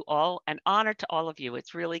thank you all. An honor to all of you.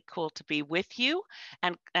 It's really cool to be with you.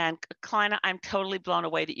 And Klina, I'm totally blown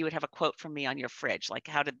away that you would have a quote from me on your fridge. Like,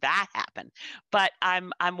 how did that happen? But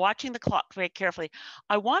I'm watching the clock very carefully.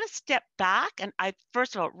 I want to step back and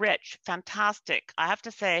first of all, Rich, fantastic. I have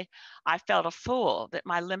to say, I felt a fool that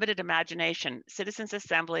my limited imagination, citizens'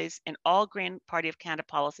 assemblies in all Green Party of Canada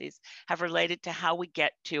policies have related to how we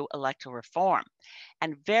get to electoral reform.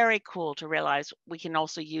 And very cool to realize we can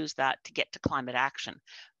also use that to get to climate action.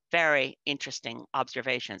 Very interesting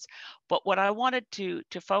observations. But what I wanted to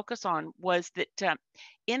focus on was that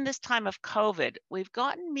in this time of COVID, we've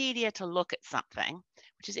gotten media to look at something,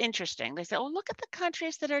 which is interesting. They say, oh, look at the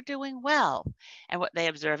countries that are doing well. And what they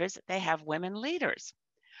observe is that they have women leaders.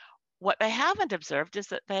 What they haven't observed is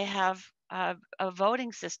that they have a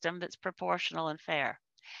voting system that's proportional and fair.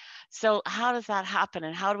 So how does that happen?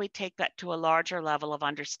 And how do we take that to a larger level of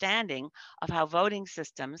understanding of how voting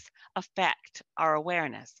systems affect our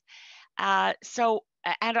awareness? And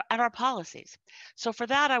our policies. So for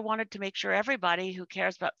that, I wanted to make sure everybody who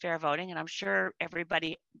cares about fair voting, and I'm sure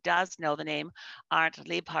everybody does know the name Arndt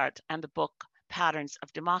Liebhardt and the book Patterns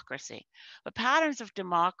of Democracy. But Patterns of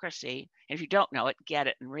Democracy, and if you don't know it, get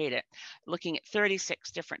it and read it, looking at 36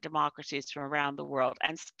 different democracies from around the world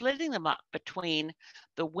and splitting them up between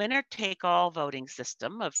the winner-take-all voting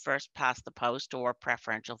system of first past the post or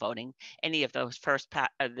preferential voting, any of those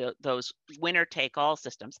those winner-take-all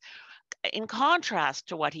systems, in contrast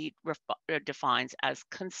to what he defines as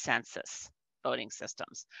consensus voting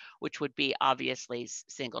systems, which would be obviously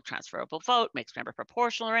single transferable vote, mixed member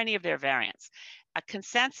proportional, or any of their variants. A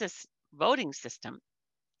consensus voting system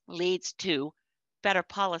leads to better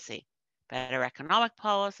policy, better economic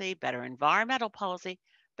policy, better environmental policy,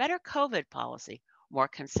 better COVID policy, more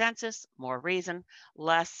consensus, more reason,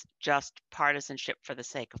 less just partisanship for the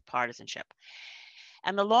sake of partisanship.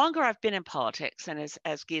 And the longer I've been in politics, and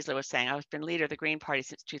as Gisela was saying, I've been leader of the Green Party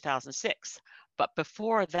since 2006. But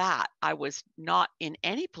before that, I was not in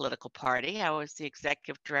any political party. I was the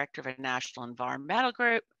executive director of a national environmental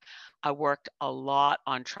group. I worked a lot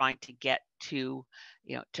on trying to get to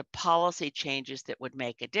policy changes that would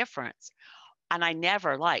make a difference. And I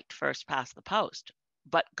never liked first past the post.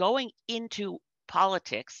 But going into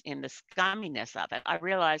politics in the scumminess of it, I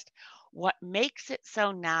realized what makes it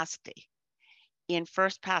so nasty in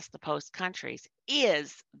first past the post countries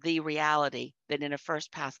is the reality that in a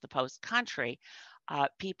first past the post country,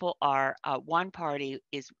 people are, one party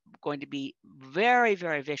is going to be very,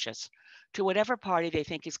 very vicious to whatever party they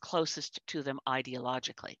think is closest to them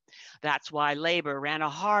ideologically. That's why Labour ran a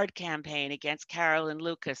hard campaign against Carolyn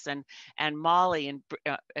Lucas and Molly and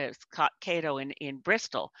Scott Cato in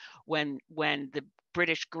Bristol when the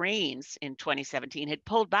British Greens in 2017 had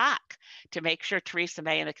pulled back to make sure Theresa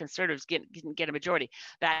May and the Conservatives didn't get a majority.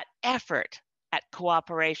 That effort at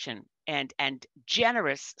cooperation and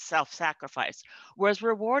generous self-sacrifice was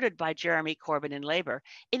rewarded by Jeremy Corbyn in Labour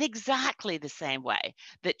in exactly the same way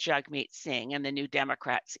that Jagmeet Singh and the New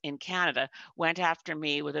Democrats in Canada went after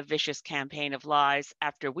me with a vicious campaign of lies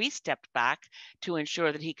after we stepped back to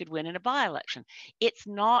ensure that he could win in a by-election. It's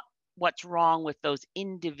not what's wrong with those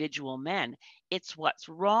individual men. It's what's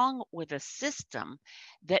wrong with a system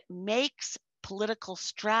that makes political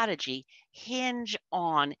strategy hinge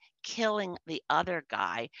on killing the other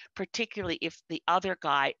guy, particularly if the other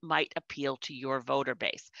guy might appeal to your voter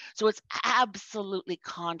base. So it's absolutely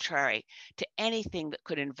contrary to anything that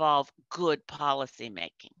could involve good policy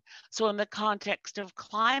making. So in the context of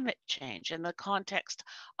climate change, in the context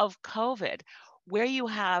of COVID, where you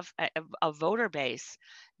have a voter base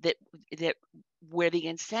that where the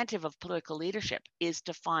incentive of political leadership is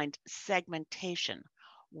to find segmentation,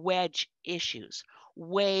 wedge issues,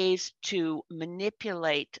 ways to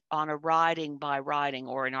manipulate on a riding by riding,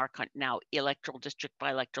 or in our country now, electoral district by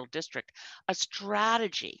electoral district, a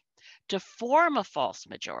strategy to form a false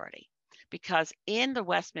majority. Because in the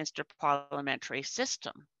Westminster parliamentary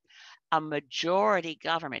system, a majority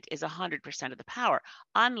government is 100% of the power,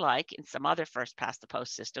 unlike in some other first past the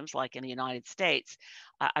post systems, like in the United States,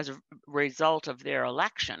 as a result of their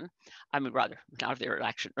election, rather, not of their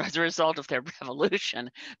election, as a result of their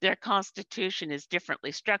revolution, their constitution is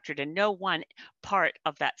differently structured and no one part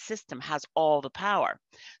of that system has all the power.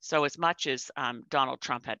 So as much as Donald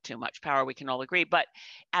Trump had too much power, we can all agree, but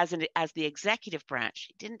as the executive branch,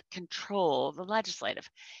 he didn't control the legislative.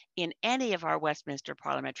 In any of our Westminster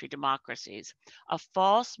parliamentary democracies, a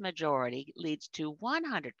false majority leads to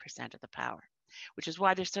 100% of the power, which is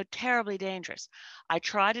why they're so terribly dangerous. I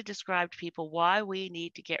try to describe to people why we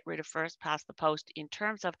need to get rid of first past the post in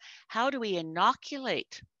terms of how do we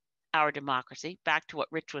inoculate our democracy, back to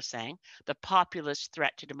what Rich was saying, the populist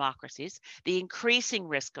threat to democracies, the increasing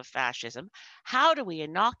risk of fascism. How do we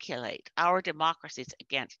inoculate our democracies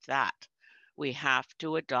against that? We have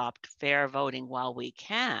to adopt fair voting while we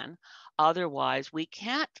can. Otherwise, we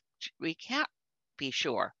can't be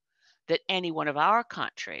sure that any one of our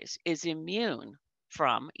countries is immune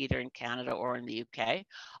from, either in Canada or in the UK,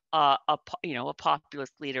 a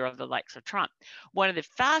populist leader of the likes of Trump. One of the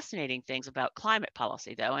fascinating things about climate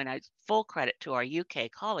policy, though, and I full credit to our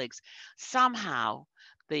UK colleagues, somehow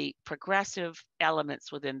the progressive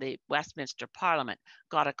elements within the Westminster Parliament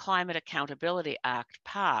got a Climate Accountability Act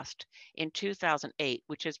passed in 2008,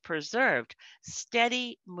 which has preserved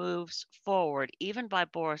steady moves forward, even by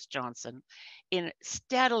Boris Johnson, in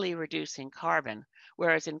steadily reducing carbon,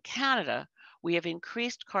 whereas in Canada, we have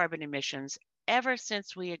increased carbon emissions ever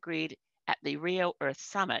since we agreed at the Rio Earth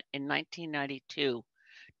Summit in 1992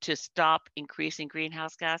 to stop increasing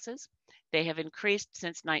greenhouse gases. They have increased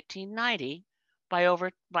since 1990 by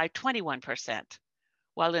 21%,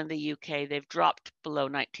 while in the UK they've dropped below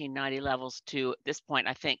 1990 levels to this point,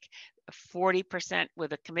 I think 40%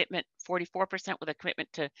 with a commitment, 44% with a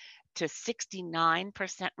commitment to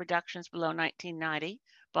 69% reductions below 1990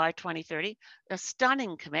 by 2030, a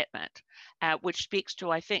stunning commitment, which speaks to,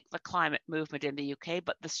 I think, the climate movement in the UK,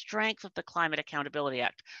 but the strength of the Climate Accountability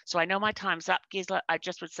Act. So I know my time's up, Gisela. I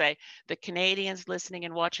just would say the Canadians listening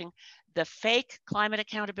and watching, the fake Climate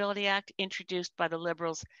Accountability Act introduced by the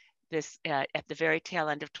Liberals at the very tail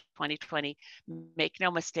end of 2020, make no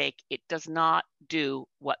mistake, it does not do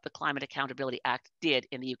what the Climate Accountability Act did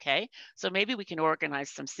in the UK. So maybe we can organize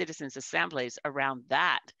some citizens' assemblies around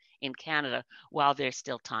that in Canada while there's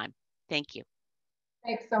still time. Thank you.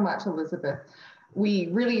 Thanks so much, Elizabeth. We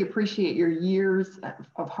really appreciate your years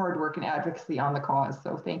of hard work and advocacy on the cause.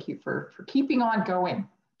 So thank you for keeping on going.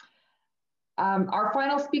 Our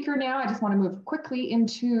final speaker now, I just want to move quickly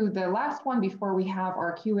into the last one before we have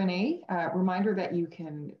our Q&A. Reminder that you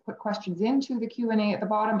can put questions into the Q&A at the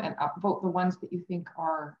bottom and upvote the ones that you think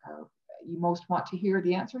you most want to hear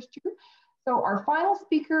the answers to. So our final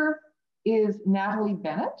speaker is Natalie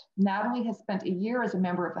Bennett. Natalie has spent a year as a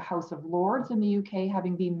member of the House of Lords in the UK,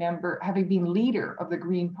 having been leader of the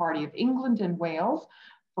Green Party of England and Wales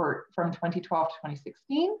from 2012 to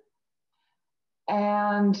 2016.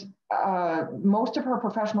 And most of her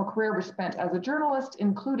professional career was spent as a journalist,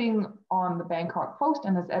 including on the Bangkok Post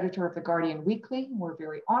and as editor of the Guardian Weekly. We're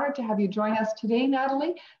very honored to have you join us today,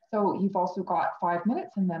 Natalie. So you've also got 5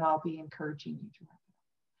 minutes, and then I'll be encouraging you to wrap it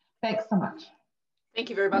up. Thanks so much. Thank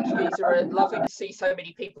you very much, Lisa, and lovely to see so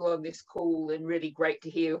many people on this call, and really great to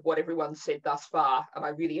hear what everyone's said thus far. And I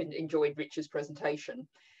really enjoyed Rich's presentation.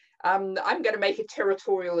 I'm going to make a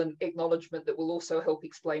territorial acknowledgement that will also help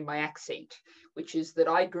explain my accent, which is that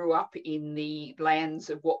I grew up in the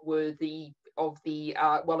lands of what were the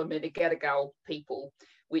Wallumedegadgal people,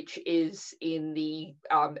 which is in the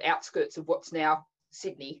outskirts of what's now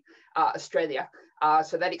Sydney, Australia.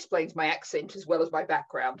 So that explains my accent as well as my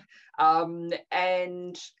background.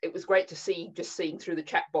 And it was great to see, just seeing through the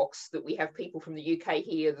chat box, that we have people from the UK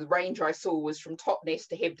here. The range I saw was from Totnes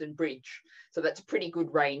to Hebden Bridge. So that's a pretty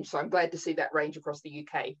good range. So I'm glad to see that range across the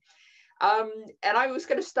UK. And I was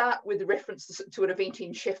going to start with a reference to an event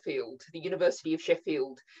in Sheffield. The University of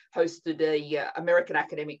Sheffield hosted an American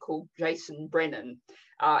academic called Jason Brennan,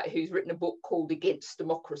 who's written a book called Against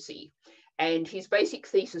Democracy. And his basic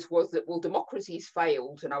thesis was that, well, democracy's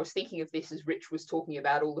failed. And I was thinking of this as Rich was talking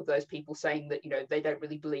about all of those people saying that, they don't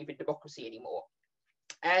really believe in democracy anymore.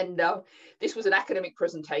 And this was an academic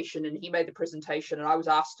presentation, and he made the presentation, and I was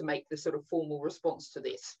asked to make the sort of formal response to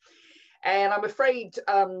this. And I'm afraid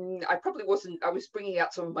I was bringing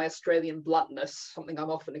out some of my Australian bluntness, something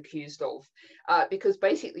I'm often accused of, because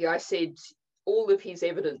basically I said all of his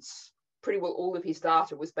evidence, pretty well all of his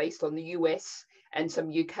data, was based on the US and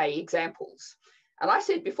some UK examples. And I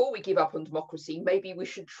said, before we give up on democracy, maybe we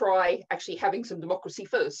should try actually having some democracy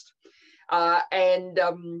first.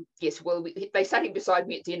 Yes, well, they sat him beside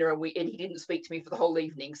me at dinner, and he didn't speak to me for the whole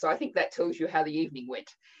evening. So I think that tells you how the evening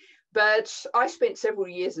went. But I spent several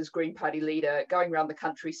years as Green Party leader going around the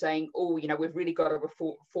country saying, oh, we've really got to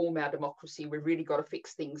reform our democracy. We've really got to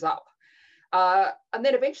fix things up. And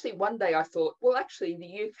then eventually one day I thought, well, actually,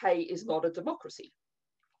 the UK is not a democracy.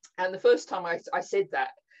 And the first time I said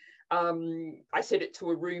that, I said it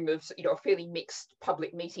to a room of, a fairly mixed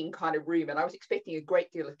public meeting kind of room. And I was expecting a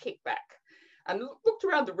great deal of kickback. And looked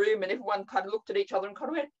around the room, and everyone kind of looked at each other and kind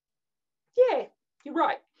of went, yeah, you're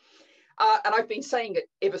right. And I've been saying it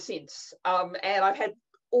ever since. And I've had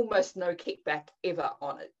almost no kickback ever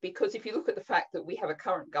on it, because if you look at the fact that we have a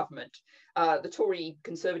current government, the Tory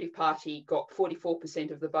Conservative Party got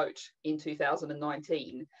 44% of the vote in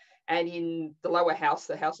 2019, and in the lower house,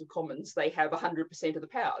 the House of Commons, they have 100% of the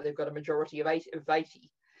power. They've got a majority of 80.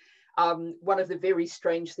 One of the very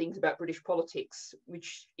strange things about British politics,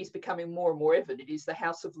 which is becoming more and more evident, is the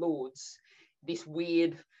House of Lords, this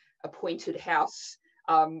weird appointed house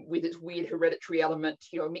with its weird hereditary element,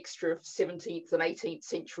 you know, a mixture of 17th and 18th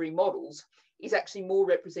century models, is actually more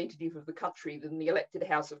representative of the country than the elected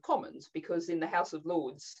House of Commons, because in the House of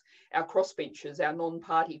Lords, our crossbenchers, our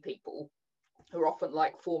non-party people, who are often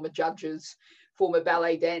like former judges, former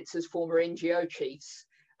ballet dancers, former NGO chiefs,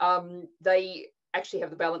 they actually have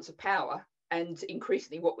the balance of power. And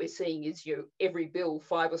increasingly what we're seeing is, you know, every bill,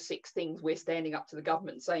 5 or 6 things, we're standing up to the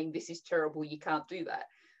government saying, this is terrible, you can't do that.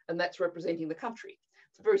 And that's representing the country.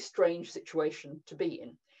 It's a very strange situation to be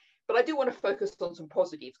in. But I do want to focus on some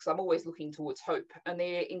positives, because I'm always looking towards hope. And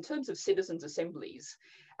there, in terms of citizens' assemblies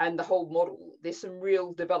and the whole model, there's some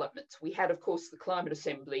real developments. We had, of course, the Climate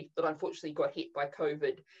Assembly that unfortunately got hit by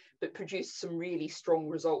COVID, but produced some really strong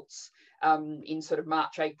results in sort of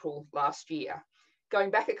March, April last year. Going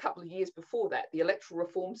back a couple of years before that, the Electoral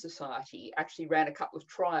Reform Society actually ran a couple of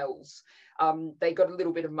trials. They got a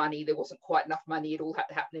little bit of money. There wasn't quite enough money. It all had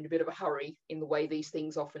to happen in a bit of a hurry in the way these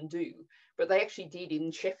things often do. But they actually did in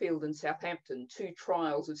Sheffield and Southampton 2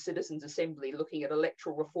 trials of citizens' assembly looking at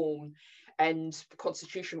electoral reform and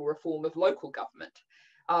constitutional reform of local government.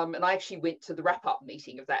 And I actually went to the wrap-up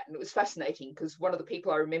meeting of that, and it was fascinating because one of the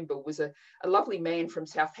people I remember was a lovely man from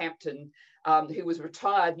Southampton who was a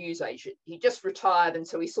retired newsagent. He just retired, and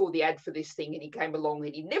so he saw the ad for this thing and he came along,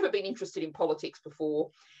 and he'd never been interested in politics before.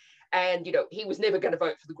 And, you know, he was never going to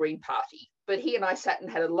vote for the Green Party. But he and I sat and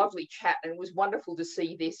had a lovely chat, and it was wonderful to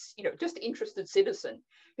see this, you know, just interested citizen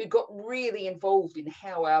who got really involved in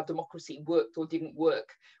how our democracy worked or didn't work,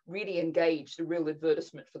 really engaged, a real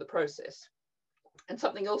advertisement for the process. And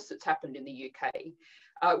something else that's happened in the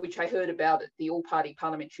UK, which I heard about at the All-Party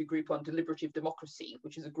Parliamentary Group on Deliberative Democracy,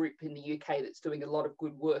 which is a group in the UK that's doing a lot of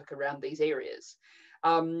good work around these areas,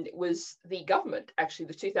 was the government, actually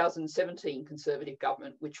the 2017 Conservative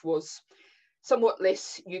government, which was somewhat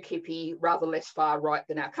less UKIP-y, rather less far right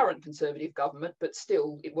than our current Conservative government, but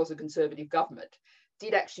still it was a Conservative government,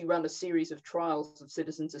 did actually run a series of trials of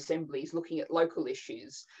citizens' assemblies looking at local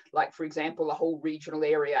issues, like, for example, a whole regional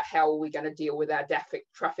area. How are we going to deal with our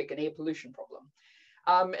traffic and air pollution problem?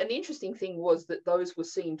 And the interesting thing was that those were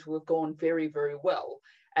seen to have gone very, very well.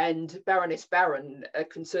 And Baroness Barron, a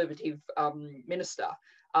Conservative minister,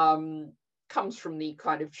 comes from the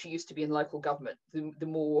kind of, she used to be in local government, the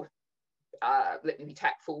more, let me be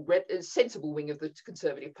tactful, sensible wing of the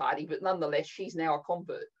Conservative Party, but nonetheless, she's now a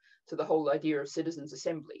convert to the whole idea of citizens'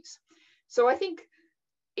 assemblies. So I think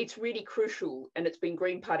it's really crucial, and it's been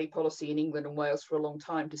Green Party policy in England and Wales for a long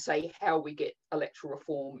time, to say how we get electoral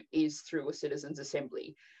reform is through a citizens'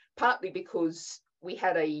 assembly, partly because we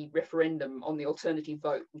had a referendum on the alternative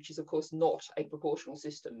vote, which is of course not a proportional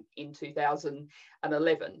system, in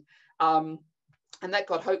 2011. And that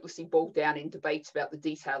got hopelessly bogged down in debates about the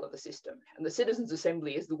detail of the system. And the citizens'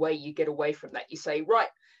 assembly is the way you get away from that. You say, right,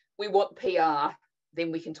 we want PR, then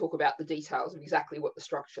we can talk about the details of exactly what the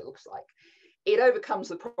structure looks like. It overcomes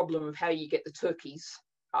the problem of how you get the turkeys.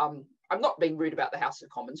 I'm not being rude about the House of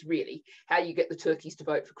Commons, really, how you get the turkeys to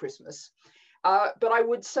vote for Christmas. But I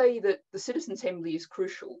would say that the citizen assembly is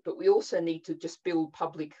crucial, but we also need to just build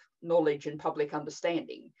public knowledge and public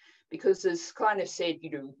understanding, because as Klina said,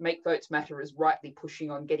 you know, Make Votes Matter is rightly pushing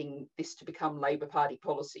on getting this to become Labour Party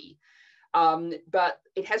policy. But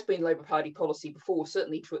it has been Labour Party policy before,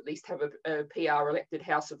 certainly to at least have a PR elected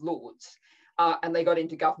House of Lords, and they got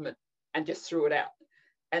into government and just threw it out.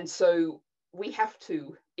 And so we have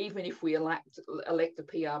to, even if we elect a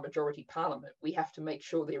PR majority parliament, we have to make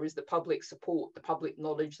sure there is the public support, the public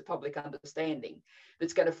knowledge, the public understanding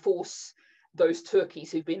that's going to force those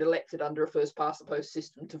turkeys who've been elected under a first past the post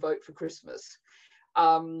system to vote for Christmas.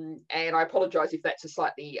 And I apologise if that's a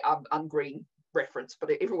slightly ungreen reference,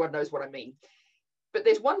 but everyone knows what I mean. But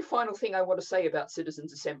there's one final thing I want to say about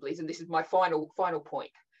citizens' assemblies, and this is my final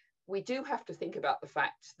point. We do have to think about the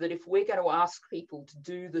fact that if we're going to ask people to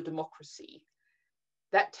do the democracy,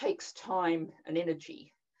 that takes time and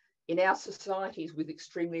energy. In our societies with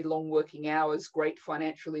extremely long working hours, great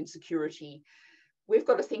financial insecurity, we've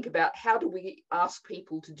got to think about how do we ask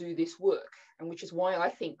people to do this work, and which is why I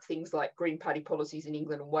think things like Green Party policies in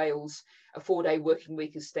England and Wales, a 4-day working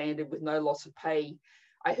week is standard with no loss of pay.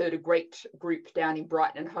 I heard a great group down in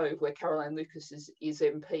Brighton and Hove, where Caroline Lucas is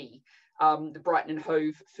MP, the Brighton and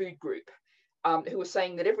Hove Food Group. who were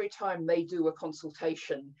saying that every time they do a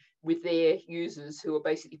consultation with their users, who are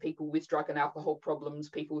basically people with drug and alcohol problems,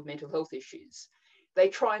 people with mental health issues, they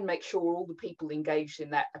try and make sure all the people engaged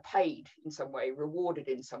in that are paid in some way, rewarded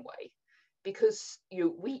in some way. Because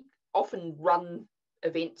we often run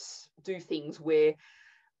events, do things where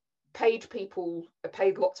paid people are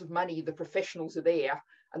paid lots of money, the professionals are there,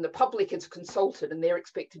 and the public is consulted and they're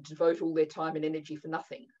expected to devote all their time and energy for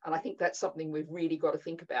nothing. And I think that's something we've really got to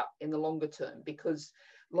think about in the longer term, because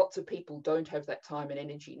lots of people don't have that time and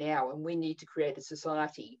energy now, and we need to create a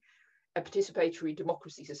society. A participatory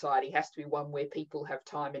democracy society has to be one where people have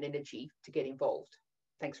time and energy to get involved.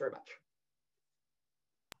 Thanks very much.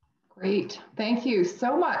 Great, thank you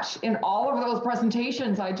so much. In all of those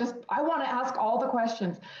presentations, I want to ask all the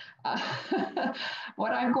questions.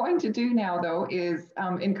 What I'm going to do now, though, is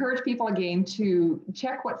encourage people again to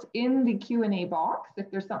check what's in the Q&A box. If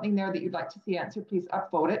there's something there that you'd like to see answered, please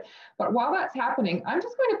upvote it. But while that's happening, I'm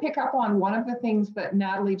just going to pick up on one of the things that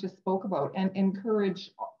Natalie just spoke about and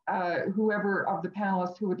encourage whoever of the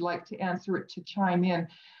panelists who would like to answer it to chime in.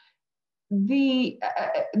 The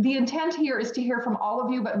intent here is to hear from all of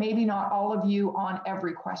you, but maybe not all of you on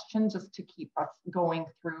every question, just to keep us going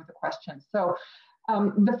through the questions. So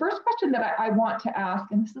the first question that I want to ask,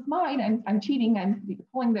 and this is mine, I'm cheating, I'm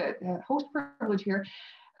pulling the host privilege here.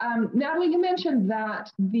 Natalie, you mentioned that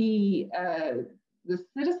the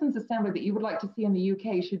Citizens Assembly that you would like to see in the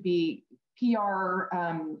UK should be PR,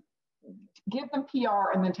 give them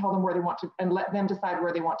PR and then tell them where they want to, and let them decide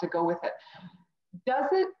where they want to go with it. Does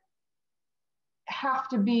it have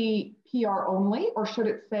to be PR only, or should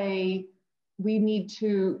it say we need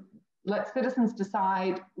to let citizens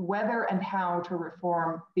decide whether and how to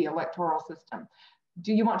reform the electoral system?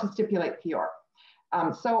 Do you want to stipulate PR?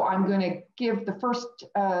 So I'm going to give the first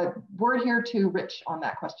word here to Rich on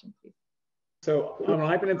that question, please. So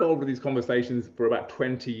I've been involved with these conversations for about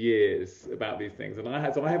 20 years about these things, and I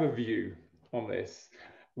have a view on this,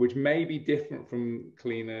 which may be different from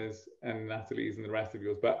Klina's and Natalie's and the rest of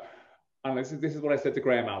yours, but and this is what I said to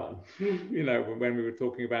Graham Allen, you know, when we were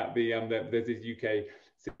talking about there's this UK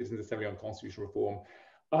Citizens Assembly on constitutional reform.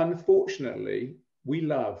 Unfortunately,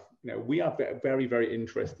 we are very, very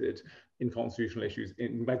interested in constitutional issues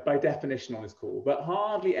by definition on this call, but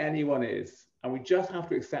hardly anyone is. And we just have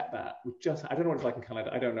to accept that. I don't know what it's like in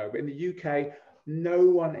Canada, I don't know, but in the UK, no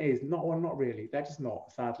one is, not really, they're just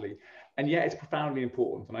not, sadly. And yet it's profoundly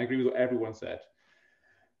important, and I agree with what everyone said.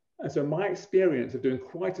 And so my experience of doing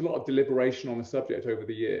quite a lot of deliberation on the subject over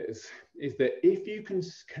the years is that if you can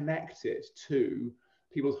connect it to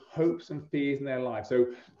people's hopes and fears in their lives.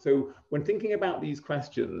 So when thinking about these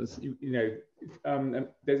questions, there's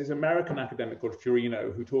this American academic called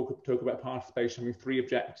Fiorino who talk about participation having three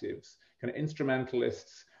objectives: kind of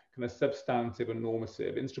instrumentalists, kind of substantive, and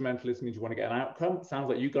normative. Instrumentalist means you want to get an outcome. It sounds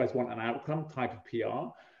like you guys want an outcome type of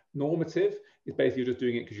PR. Normative is basically just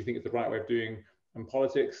doing it because you think it's the right way of doing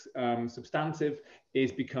politics. Substantive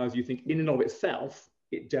is because you think in and of itself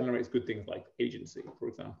it generates good things like agency, for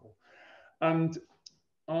example. And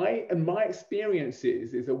my experience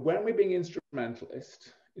is that when we're being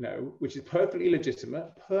instrumentalist, which is perfectly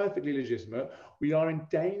legitimate, we are in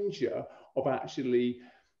danger of actually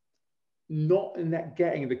not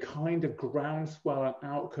getting the kind of groundswell and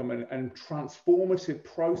outcome and transformative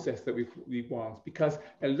process that we want. Because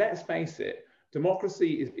let's face it,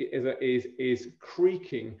 democracy is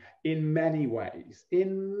creaking in many ways.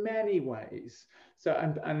 So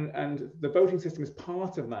and the voting system is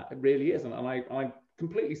part of that. It really is, and I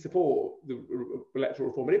completely support the electoral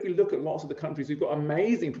reform. But if you look at lots of the countries who've got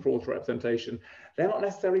amazing proportional representation, they're not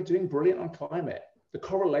necessarily doing brilliant on climate. The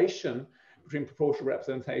correlation between proportional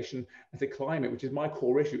representation and the climate, which is my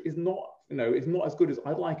core issue, is not as good as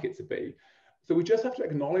I'd like it to be. So we just have to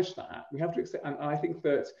acknowledge that. We have to accept, and I think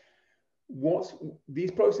that these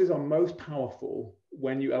processes are most powerful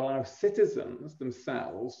when you allow citizens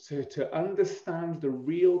themselves to understand the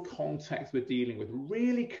real context we're dealing with,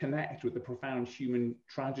 really connect with the profound human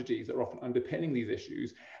tragedies that are often underpinning these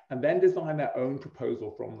issues, and then design their own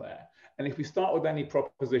proposal from there. And if we start with any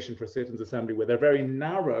proposition for a citizens' assembly with a very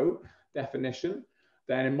narrow definition,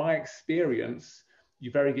 then in my experience, you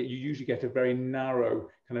usually get a very narrow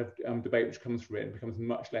kind of debate which comes from it and becomes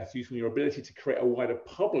much less useful. Your ability to create a wider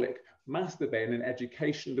public mass debate and an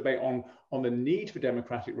educational debate on the need for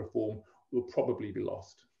democratic reform will probably be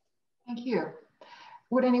lost. Thank you.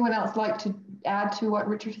 Would anyone else like to add to what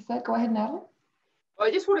Richard has said? Go ahead, Natalie. I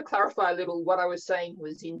just want to clarify a little. What I was saying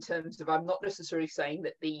was in terms of, I'm not necessarily saying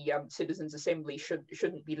that the Citizens Assembly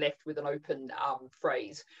shouldn't be left with an open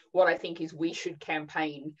phrase. What I think is we should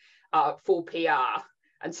campaign for PR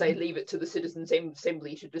and say leave it to the Citizens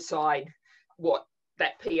Assembly to decide what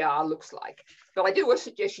that PR looks like. But I do also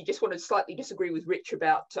suggest you just want to slightly disagree with Rich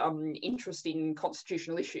about interest in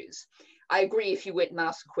constitutional issues. I agree if you went and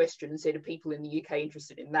asked a question and said, are people in the UK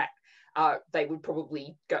interested in that? They would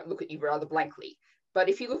probably go look at you rather blankly. But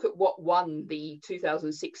if you look at what won the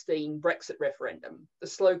 2016 Brexit referendum, the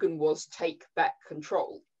slogan was "Take Back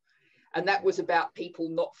Control." And that was about people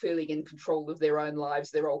not feeling in control of their own lives,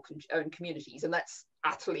 their own communities. And that's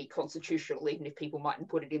utterly constitutional, even if people mightn't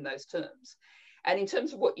put it in those terms. And in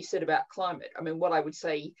terms of what you said about climate, I mean, what I would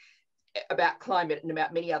say about climate and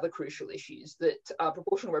about many other crucial issues, that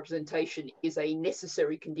proportional representation is a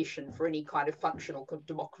necessary condition for any kind of functional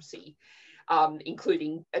democracy,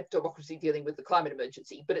 including a democracy dealing with the climate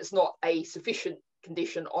emergency, but it's not a sufficient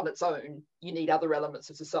condition on its own. You need other elements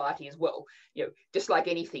of society as well. You know, just like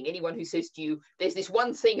anything, anyone who says to you, there's this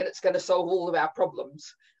one thing and it's going to solve all of our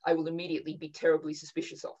problems, I will immediately be terribly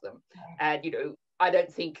suspicious of them. And, you know, I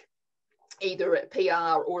don't think either a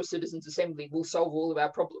PR or a citizens' assembly will solve all of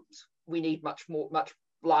our problems. We need much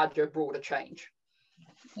larger, broader change.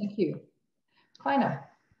 Thank you. Klina.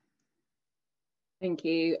 Thank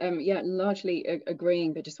you. Yeah, largely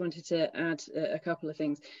agreeing, but just wanted to add a couple of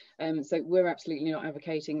things. So we're absolutely not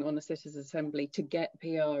advocating on the Citizens' Assembly to get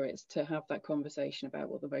PR. It's to have that conversation about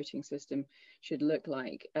what the voting system should look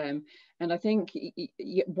like. And I think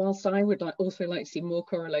whilst I would also like to see more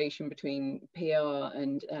correlation between PR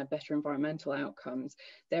and better environmental outcomes,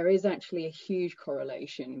 there is actually a huge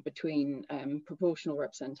correlation between proportional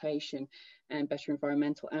representation and better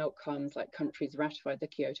environmental outcomes. Like countries ratified the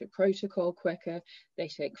Kyoto Protocol quicker, they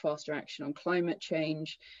take faster action on climate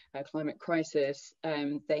change, climate crisis,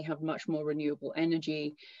 they have much more renewable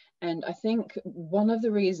energy. And I think one of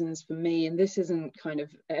the reasons for me, and this isn't kind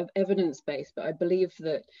of evidence-based, but I believe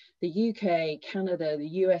that the UK, Canada, the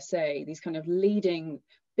USA, these kind of leading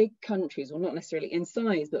big countries, well, not necessarily in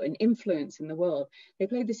size, but in influence in the world, they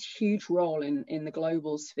play this huge role in the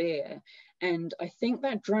global sphere. And I think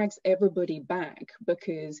that drags everybody back,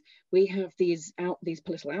 because we have these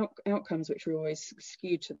political outcomes which are always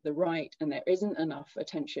skewed to the right, and there isn't enough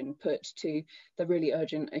attention put to the really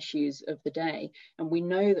urgent issues of the day. And we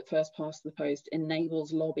know that first past the post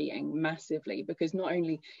enables lobbying massively, because not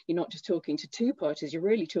only you're not just talking to two parties, you're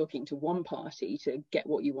really talking to one party to get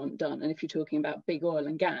what you want done. And if you're talking about big oil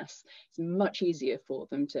and gas, it's much easier for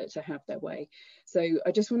them to have their way. So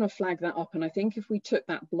I just want to flag that up. And I think if we took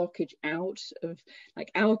that blockage out of like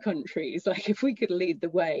our countries, like if we could lead the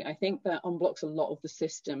way, I think that unblocks a lot of the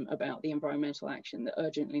system about the environmental action that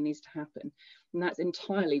urgently needs to happen. And that's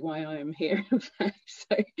entirely why I am here.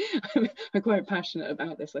 So I'm quite passionate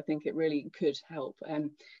about this. I think it really could help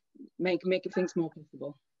make things more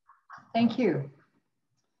possible. Thank you.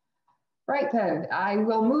 Right then, I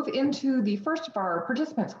will move into the first of our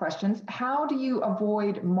participants' questions. How do you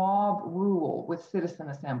avoid mob rule with citizen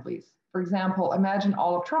assemblies? For example, imagine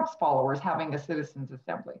all of Trump's followers having a citizens'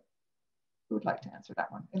 assembly. Who would like to answer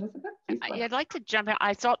that one? Elizabeth, please. I'd like to jump in.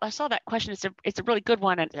 I saw that question. It's a really good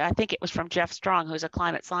one, and I think it was from Jeff Strong, who's a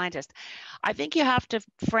climate scientist. I think you have to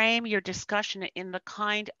frame your discussion in the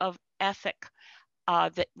kind of ethic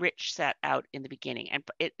that Rich set out in the beginning. And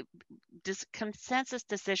consensus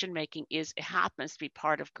decision making happens to be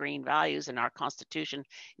part of Green values in our Constitution, in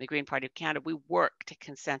the Green Party of Canada. We work to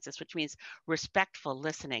consensus, which means respectful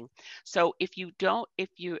listening. So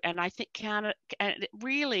and I think Canada, and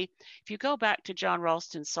really, if you go back to John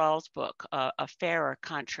Ralston Saul's book, A Fairer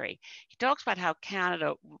Country, he talks about how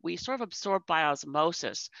Canada, we sort of absorb by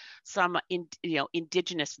osmosis some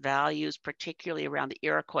indigenous values, particularly around the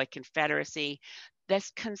Iroquois Confederacy.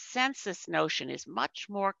 This consensus notion is much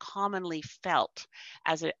more commonly felt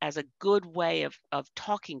as a good way of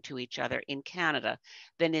talking to each other in Canada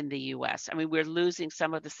than in the US. I mean, we're losing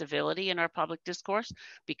some of the civility in our public discourse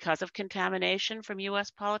because of contamination from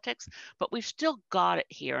US politics, but we've still got it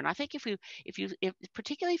here. And I think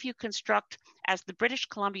particularly if you construct, as the British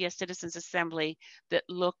Columbia Citizens Assembly that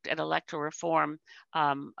looked at electoral reform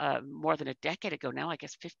more than a decade ago now, I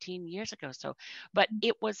guess 15 years ago. But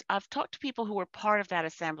I've talked to people who were part of that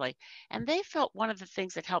assembly, and they felt one of the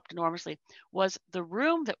things that helped enormously was the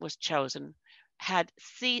room that was chosen had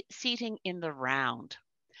seating in the round.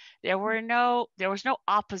 There was no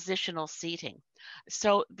oppositional seating.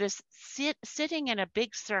 So this sitting in a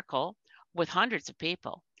big circle with hundreds of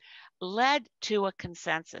people led to a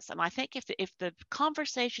consensus. And I think if the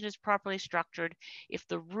conversation is properly structured, if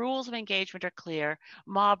the rules of engagement are clear,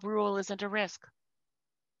 mob rule isn't a risk.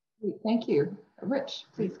 Thank you. Rich,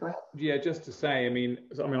 please go ahead. Yeah, just to say, I mean,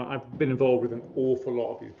 I've been involved with an awful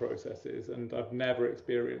lot of these processes, and I've never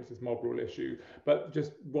experienced this mob rule issue. But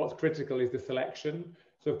just what's critical is the selection.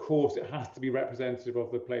 So of course it has to be representative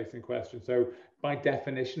of the place in question. So by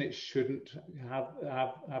definition, it shouldn't have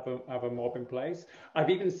a mob in place. I've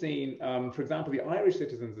even seen, for example, the Irish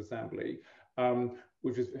Citizens Assembly,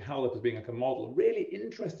 which was held up as being like a model. Really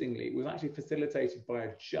interestingly, it was actually facilitated by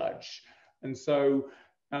a judge. And so,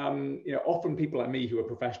 you know, often people like me who are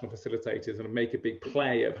professional facilitators and make a big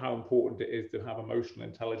play of how important it is to have emotional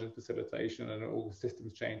intelligence facilitation and all the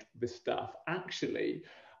systems change, this stuff. Actually,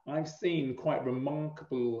 I've seen quite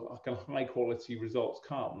remarkable kind of high quality results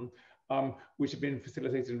come, which have been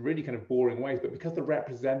facilitated in really kind of boring ways, but because the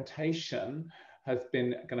representation has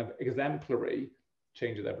been kind of exemplary,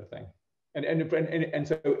 changes everything. And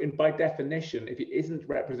so by definition, if it isn't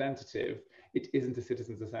representative, it isn't a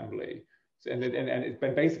citizens' assembly. So, and it's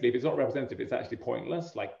been basically, if it's not representative, it's actually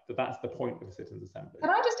pointless. Like that's the point of a citizens' assembly. Can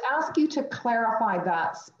I just ask you to clarify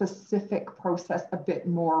that specific process a bit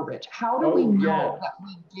more, Rich? How do we know that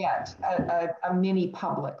we get a mini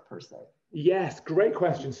public per se? Yes, great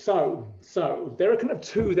question. So there are kind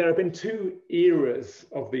of there have been two eras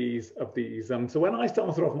of these. So when I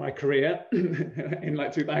started off my career in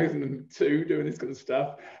like 2002 doing this kind of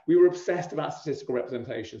stuff, we were obsessed about statistical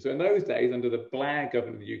representation. So in those days, under the Blair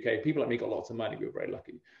government in the UK, people like me got lots of money. We were very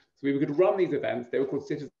lucky. So we could run these events. They were called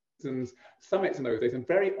citizens summits in those days. And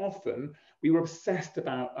very often we were obsessed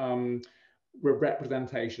about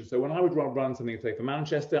representation. So when I would run something, say for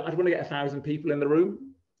Manchester, I'd want to get 1,000 people in the room.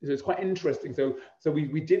 So it's quite interesting. So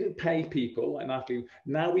we didn't pay people, and Natalie,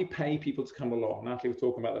 now we pay people to come along. Natalie was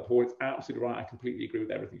talking about that before. It's absolutely right. I completely agree with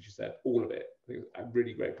everything she said, all of it. I think it's a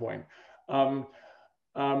really great point.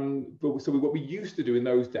 What we used to do in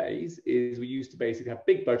those days is we used to basically have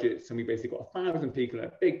big budgets, and we basically got 1,000 people in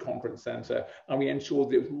a big conference center, and we ensured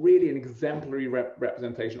that it was really an exemplary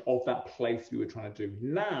representation of that place we were trying to do.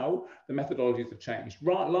 Now the methodologies have changed,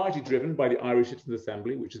 largely driven by the Irish Citizens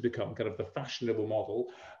Assembly, which has become kind of the fashionable model,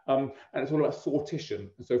 and it's all about sortition.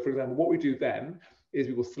 And so, for example, what we do then is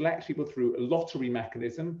we will select people through a lottery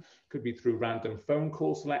mechanism. Could be through random phone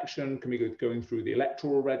call selection, can be going through the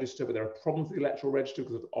electoral register, but there are problems with the electoral register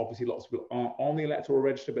because obviously lots of people aren't on the electoral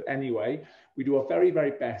register. But anyway, we do our very,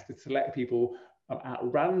 very best to select people at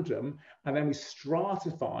random, and then we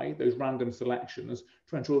stratify those random selections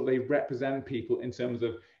to ensure that they represent people in terms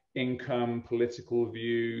of income, political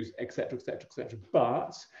views, etc., etc., etc.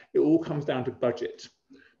 But it all comes down to budget,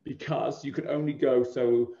 because you can only go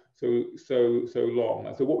so long.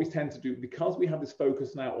 And so what we tend to do, because we have this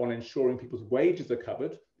focus now on ensuring people's wages are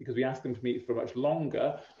covered, because we ask them to meet for much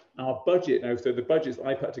longer, our budget now, so the budgets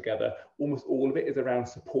I put together, almost all of it is around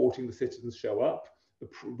supporting the citizens show up.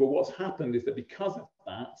 But what's happened is that because of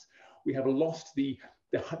that, we have lost the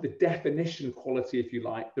definition quality, if you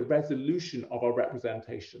like, the resolution of our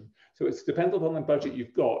representation. So it's dependent on the budget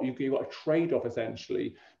you've got. You've got a trade-off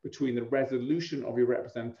essentially between the resolution of your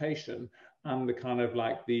representation and the kind of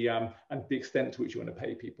like the extent to which you want to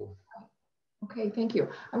pay people. Okay, thank you.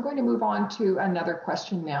 I'm going to move on to another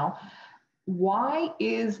question now. Why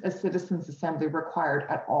is a citizens' assembly required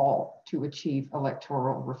at all to achieve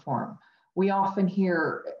electoral reform? We often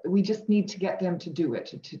hear we just need to get them to do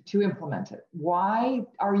it, to implement it. Why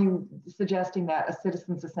are you suggesting that a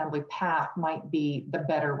citizens' assembly path might be the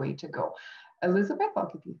better way to go? Elizabeth, I'll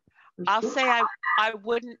give you. I'll say I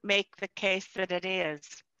wouldn't make the case that it is.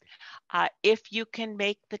 If you can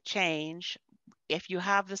make the change, if you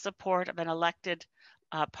have the support of an elected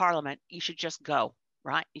parliament, you should just go,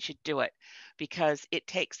 right? You should do it, because it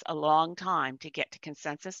takes a long time to get to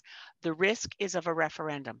consensus. The risk is of a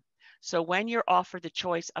referendum. So when you're offered the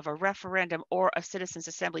choice of a referendum or a citizens'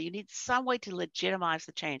 assembly, you need some way to legitimize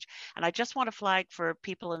the change. And I just want to flag for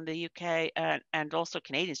people in the UK and also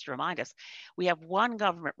Canadians to remind us, we have one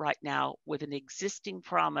government right now with an existing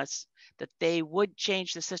promise that they would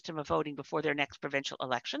change the system of voting before their next provincial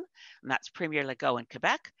election. And that's Premier Legault in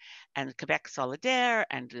Quebec, and Quebec Solidaire,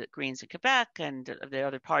 and the Greens in Quebec, and the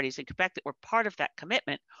other parties in Quebec that were part of that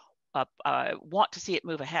commitment want to see it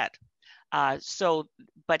move ahead.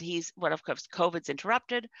 But of course, COVID's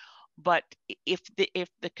interrupted. But if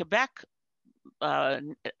the Quebec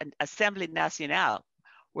Assemblée Nationale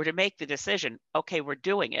were to make the decision, okay, we're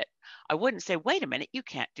doing it, I wouldn't say, wait a minute, you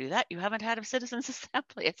can't do that. You haven't had a citizens'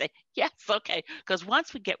 assembly. I'd say, yes, okay, because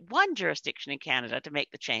once we get one jurisdiction in Canada to make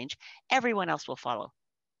the change, everyone else will follow.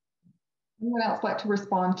 Anyone else like to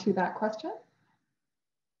respond to that question?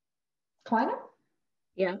 Klina?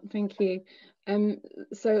 Yeah, thank you.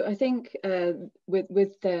 So I think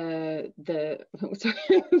with the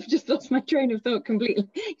sorry, I've just lost my train of thought completely.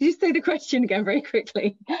 Can you say the question again very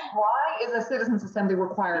quickly? Why is a citizens' assembly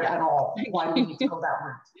required at all? Why do we need to go that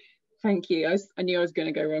route? Thank you. I knew I was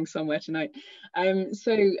going to go wrong somewhere tonight.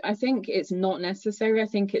 So I think it's not necessary. I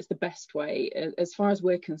think it's the best way. As far as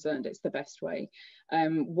we're concerned, it's the best way.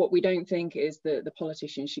 What we don't think is that the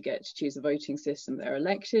politicians should get to choose the voting system they're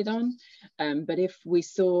elected on. But if we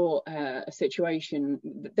saw a situation,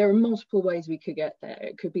 there are multiple ways we could get there.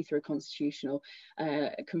 It could be through a constitutional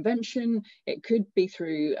convention. It could be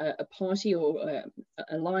through a party or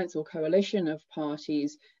alliance or coalition of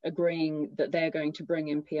parties agreeing that they're going to bring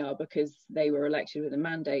in PR because they were elected with a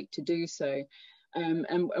mandate to do so.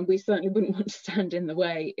 And we certainly wouldn't want to stand in the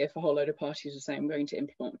way if a whole load of parties are saying we're going to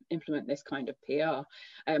implement this kind of PR.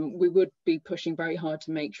 We would be pushing very hard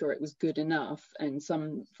to make sure it was good enough, and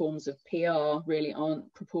some forms of PR really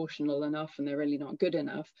aren't proportional enough and they're really not good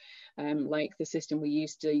enough, like the system we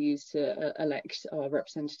used to use to elect our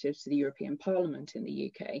representatives to the European Parliament in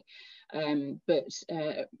the UK. But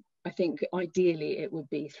I think ideally it would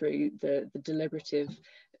be through the deliberative,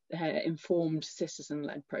 informed,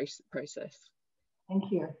 citizen-led process.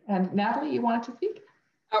 Thank you. And Natalie, you wanted to speak?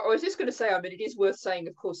 I was just going to say, I mean, it is worth saying,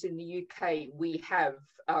 of course, in the UK, we have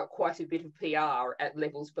quite a bit of PR at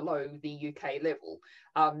levels below the UK level.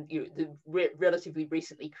 The relatively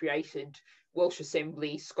recently created Welsh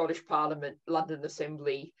Assembly, Scottish Parliament, London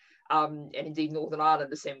Assembly, and indeed Northern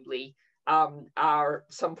Ireland Assembly are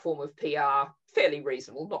some form of PR, fairly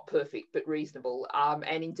reasonable, not perfect, but reasonable.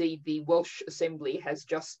 And indeed, the Welsh Assembly has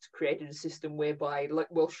just created a system whereby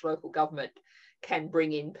Welsh local government can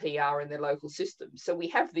bring in PR in their local systems. So we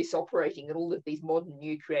have this operating in all of these modern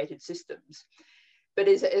new created systems. But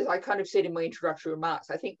as I kind of said in my introductory remarks,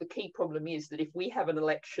 I think the key problem is that if we have an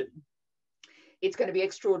election, it's going to be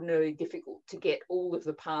extraordinarily difficult to get all of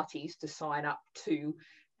the parties to sign up to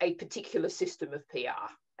a particular system of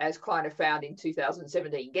PR. As Klina found in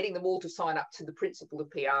 2017, getting them all to sign up to the principle of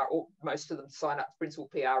PR, or most of them sign up to principle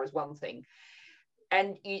PR, is one thing.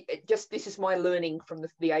 And this is my learning from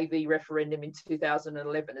the AV referendum in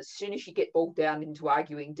 2011. As soon as you get bogged down into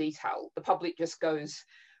arguing detail, the public just goes,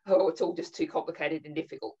 oh, it's all just too complicated and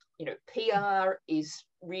difficult. You know, PR is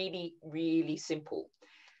really, really simple.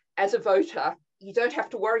 As a voter, you don't have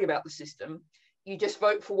to worry about the system. You just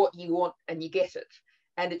vote for what you want and you get it.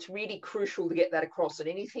 And it's really crucial to get that across. And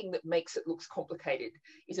anything that makes it look complicated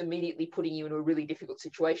is immediately putting you in a really difficult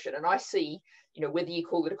situation. And I see, you know, whether you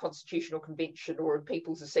call it a constitutional convention or a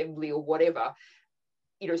people's assembly or whatever,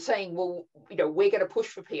 you know, saying, well, you know, we're going to push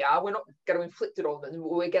for PR. We're not going to inflict it on them.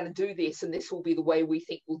 We're going to do this, and this will be the way we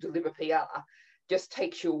think we'll deliver PR, just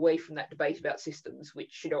takes you away from that debate about systems,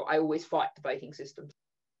 which, you know, I always fight debating systems.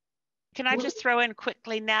 Can I just throw in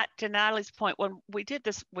quickly, Nat, to Natalie's point, when we did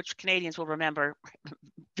this, which Canadians will remember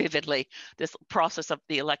vividly, this process of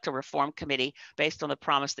the Electoral Reform Committee, based on the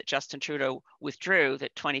promise that Justin Trudeau withdrew,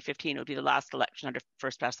 that 2015 would be the last election under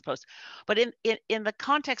first past the post. But in the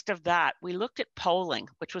context of that, we looked at polling,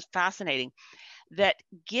 which was fascinating, that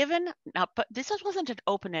given, now, but this wasn't an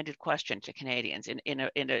open-ended question to Canadians in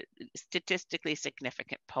a statistically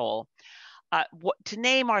significant poll, to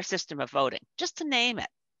name our system of voting, just to name it.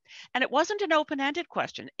 And it wasn't an open-ended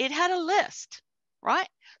question. It had a list, right?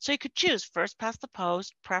 So you could choose first past the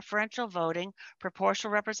post, preferential voting,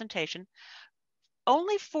 proportional representation.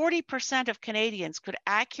 Only 40% of Canadians could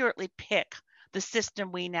accurately pick the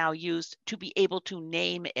system we now use to be able to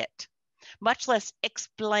name it, much less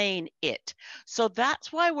explain it. So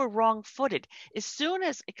that's why we're wrong-footed. As soon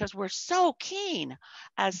as, because we're so keen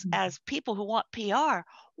as people who want PR,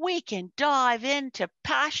 we can dive into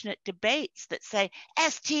passionate debates that say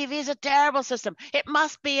STV is a terrible system. It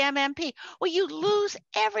must be MMP. Well, you lose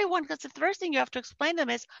everyone, because the first thing you have to explain to them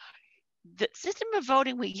is the system of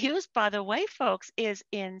voting we use, by the way, folks, is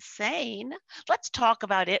insane. Let's talk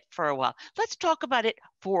about it for a while. Let's talk about it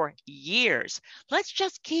for years. Let's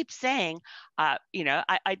just keep saying, you know,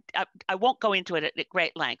 I won't go into it at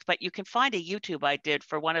great length, but you can find a YouTube I did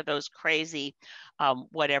for one of those crazy,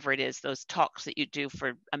 whatever it is, those talks that you do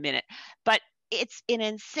for a minute. But it's an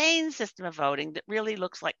insane system of voting that really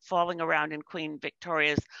looks like falling around in Queen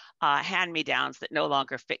Victoria's hand-me-downs that no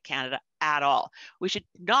longer fit Canada at all. We should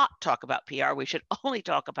not talk about PR. We should only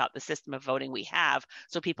talk about the system of voting we have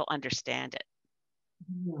so people understand it.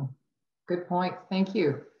 Good point. Thank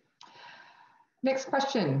you. Next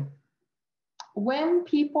question. When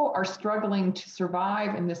people are struggling to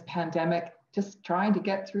survive in this pandemic, just trying to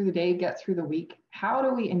get through the day, get through the week, how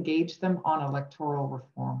do we engage them on electoral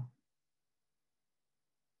reform?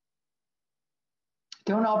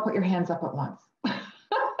 Don't all put your hands up at once.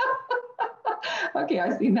 Okay,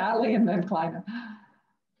 I see Natalie and then Klina.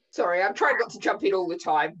 Sorry, I'm trying not to jump in all the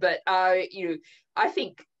time, but you know, I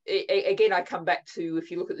think again I come back to, if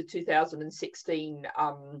you look at the 2016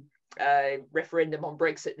 referendum on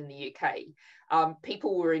Brexit in the UK,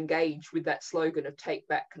 people were engaged with that slogan of take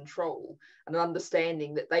back control, and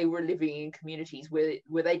understanding that they were living in communities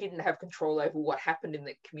where they didn't have control over what happened in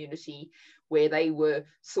the community, where they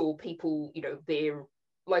saw people, you know, their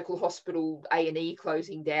local hospital A&E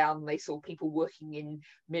closing down. They saw people working in,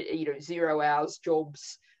 you know, 0 hours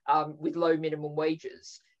jobs with low minimum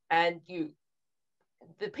wages. And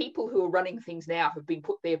the people who are running things now have been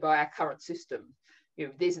put there by our current system. You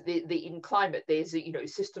know, there's in climate, there's you know,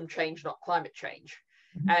 system change, not climate change.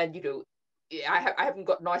 Mm-hmm. And you know, I haven't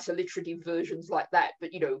got nice alliterative versions like that,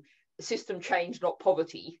 but you know, system change, not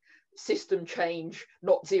poverty. System change,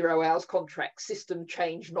 not 0 hours contracts. System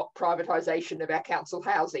change, not privatization of our council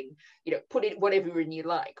housing. You know, put it whatever in you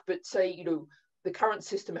like, but say, you know, the current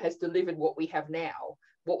system has delivered what we have now.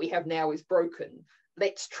 What we have now is broken.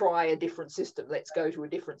 Let's try a different system. Let's go to a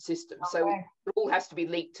different system. Okay. So it all has to be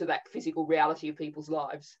linked to that physical reality of people's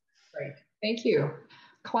lives. Great. Thank you.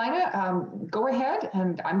 Klina, go ahead.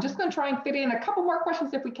 And I'm just going to try and fit in a couple more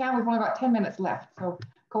questions if we can. We've only got 10 minutes left. So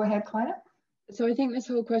go ahead, Klina. So I think this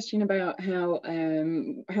whole question about how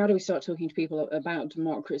do we start talking to people about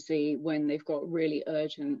democracy when they've got really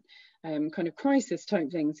urgent kind of crisis type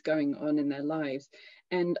things going on in their lives.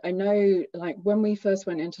 And I know, like, when we first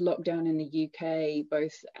went into lockdown in the UK,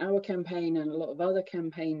 both our campaign and a lot of other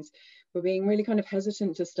campaigns were being really kind of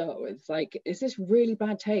hesitant to start with. Like, is this really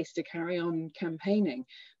bad taste to carry on campaigning?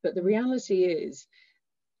 But the reality is,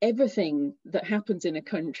 everything that happens in a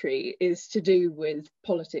country is to do with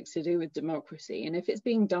politics, to do with democracy. And if it's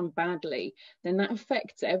being done badly, then that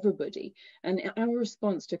affects everybody. And our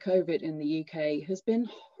response to COVID in the UK has been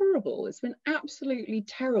horrible. It's been absolutely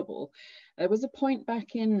terrible. There was a point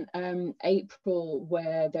back in April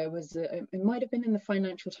where there was, it might have been in the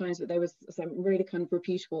Financial Times, but there was some really kind of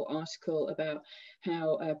reputable article about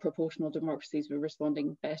how proportional democracies were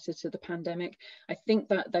responding better to the pandemic. I think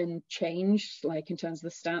that then changed, like in terms of the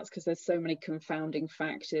stats, because there's so many confounding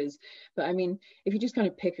factors. But I mean, if you just kind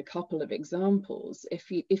of pick a couple of examples, if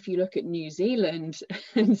you look at New Zealand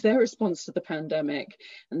and their response to the pandemic,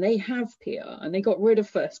 and they have PR, and they got rid of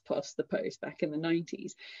first past the post back in the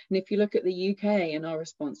 90s. And if you look at the UK and our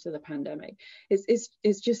response to the pandemic,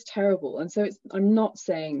 it's just terrible. And so I'm not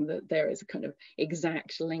saying that there is a kind of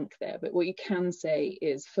exact link there, but what you can say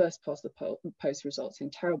is first past the post results in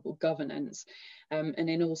terrible governance, and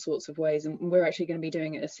in all sorts of ways. And we're actually going to be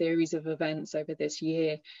doing a series of events over this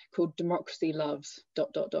year called Democracy Loves ...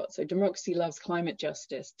 So democracy loves climate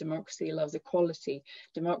justice, democracy loves equality,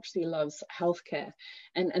 democracy loves healthcare.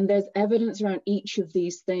 And there's evidence around each of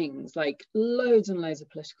these things, like loads and loads of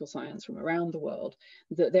political science from around the world,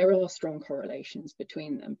 that there are strong correlations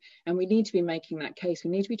between them. And we need to be making that case.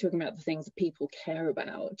 We need to be talking about the things that people care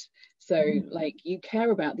about. So like, you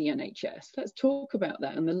care about the NHS, let's talk about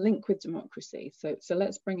that and the link with democracy. So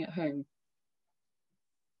let's bring it home.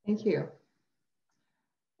 Thank you.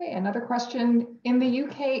 Okay, another question. In the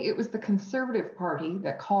UK, it was the Conservative Party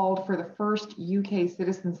that called for the first UK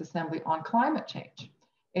Citizens' Assembly on climate change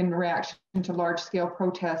in reaction to large-scale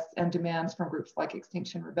protests and demands from groups like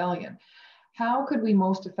Extinction Rebellion. How could we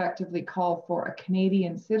most effectively call for a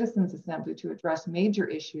Canadian Citizens' Assembly to address major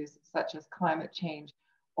issues such as climate change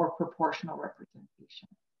or proportional representation?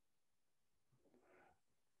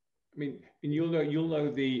 I mean, and you'll know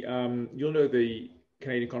the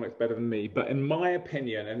Canadian context better than me, but in my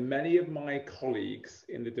opinion, and many of my colleagues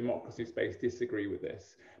in the democracy space disagree with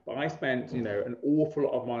this, but I spent, you know, an awful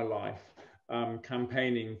lot of my life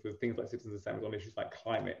campaigning for things like citizens' assemblies on issues like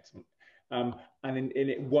climate, and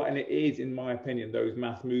it is, in my opinion, those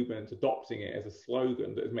mass movements adopting it as a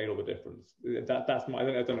slogan that has made all the difference. That's my,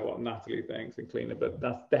 I don't know what Natalie thinks and Klina, but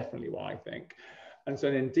that's definitely what I think. And so,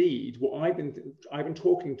 indeed, what I've been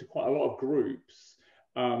talking to quite a lot of groups,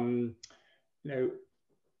 you know,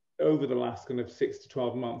 over the last kind of 6 to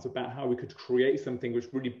 12 months about how we could create something which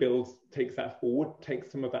really takes that forward,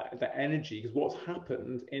 takes some of that energy. Because what's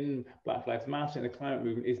happened in Black Lives Matter and the climate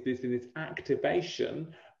movement is this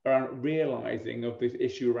activation around realizing of this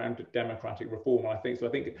issue around democratic reform. And I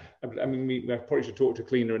think, I mean, we probably should talk to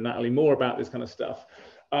Klina and Natalie more about this kind of stuff.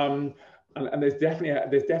 And there's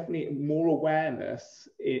definitely more awareness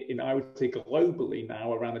in, I would say, globally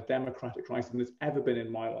now around the democratic crisis than there's ever been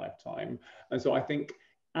in my lifetime. And so I think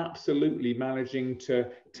absolutely managing to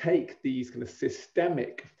take these kind of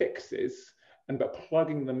systemic fixes but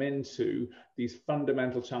plugging them into these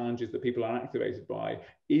fundamental challenges that people are activated by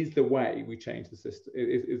is the way we change the system,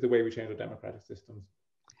 is the way we change our democratic systems.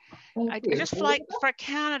 Thank you. Just like for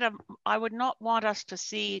Canada, I would not want us to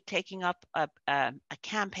see taking up a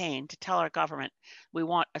campaign to tell our government we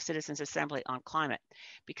want a citizens' assembly on climate,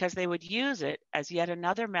 because they would use it as yet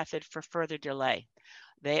another method for further delay.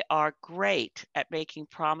 They are great at making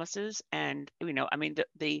promises, and I mean,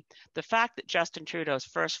 the fact that Justin Trudeau's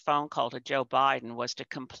first phone call to Joe Biden was to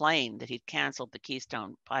complain that he'd canceled the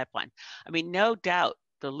Keystone pipeline. I mean, no doubt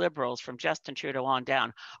the Liberals from Justin Trudeau on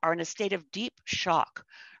down are in a state of deep shock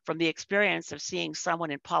from the experience of seeing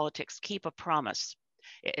someone in politics keep a promise.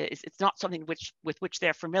 It's not something with which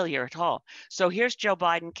they're familiar at all. So here's Joe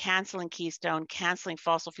Biden canceling Keystone, canceling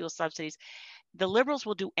fossil fuel subsidies. The Liberals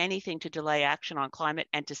will do anything to delay action on climate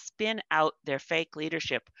and to spin out their fake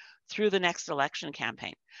leadership through the next election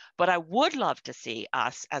campaign. But I would love to see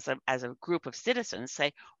us as a group of citizens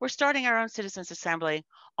say, we're starting our own citizens' assembly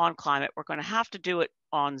on climate. We're going to have to do it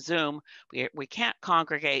on Zoom. We can't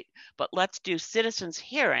congregate, but let's do citizens'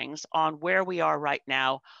 hearings on where we are right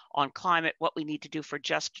now on climate, what we need to do for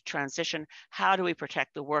just transition. How do we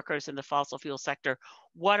protect the workers in the fossil fuel sector?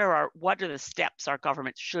 What are the steps our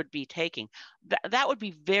government should be taking? That would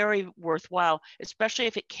be very worthwhile, especially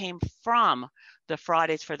if it came from the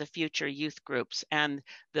Fridays for the Future youth groups and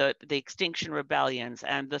the Extinction Rebellions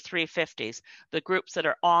and the 350s, the groups that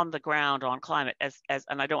are on the ground on climate,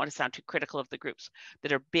 and I don't want to sound too critical of the groups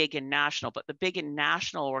that are big and national, but the big and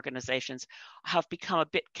national organizations have become a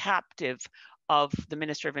bit captive of the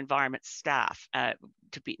Minister of Environment staff, not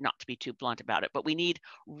to be too blunt about it, but we need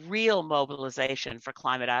real mobilization for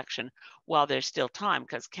climate action while there's still time,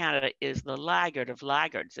 because Canada is the laggard of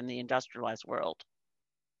laggards in the industrialized world.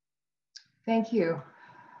 Thank you.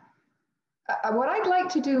 What I'd like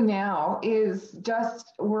to do now is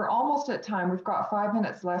we're almost at time. We've got 5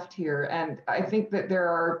 minutes left here, and I think that there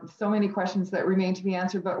are so many questions that remain to be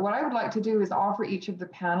answered. But what I would like to do is offer each of the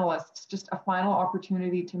panelists just a final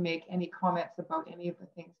opportunity to make any comments about any of the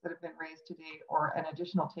things that have been raised today, or an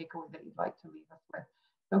additional takeaway that you'd like to leave us with.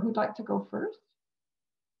 So who'd like to go first?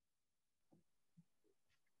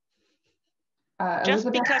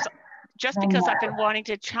 Just because I've been wanting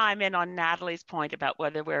to chime in on Natalie's point about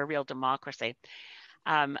whether we're a real democracy.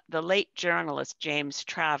 The late journalist James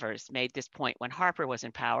Travers made this point when Harper was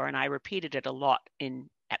in power, and I repeated it a lot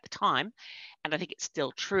at the time, and I think it's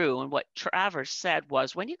still true. And what Travers said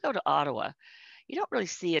was, when you go to Ottawa, you don't really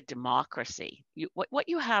see a democracy. What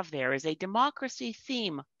you have there is a democracy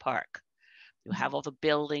theme park. You have all the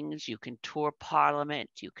buildings, you can tour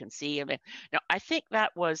Parliament, you can see. Now, I think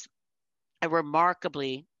that was a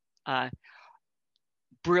remarkably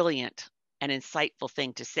brilliant and insightful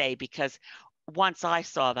thing to say, because once I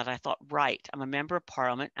saw that, I thought, right, I'm a member of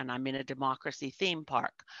Parliament and I'm in a democracy theme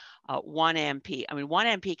park. One MP, I mean, one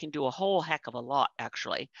MP can do a whole heck of a lot,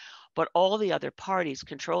 actually, but all the other parties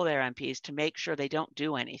control their MPs to make sure they don't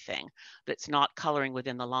do anything that's not coloring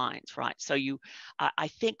within the lines, right? So I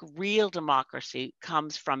think real democracy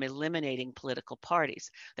comes from eliminating political parties.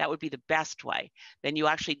 That would be the best way. Then you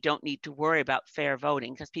actually don't need to worry about fair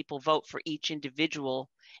voting, because people vote for each individual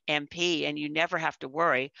MP, and you never have to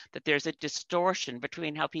worry that there's a distortion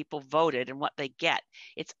between how people voted and what they get.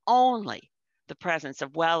 It's only the presence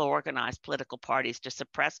of well-organized political parties to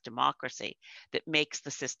suppress democracy that makes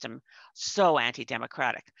the system so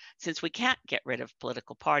anti-democratic. Since we can't get rid of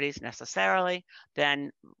political parties necessarily,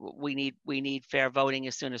 then we need fair voting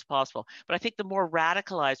as soon as possible. But I think the more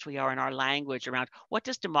radicalized we are in our language around what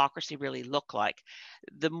does democracy really look like,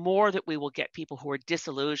 the more that we will get people who are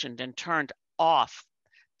disillusioned and turned off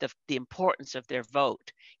the importance of their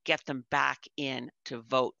vote, get them back in to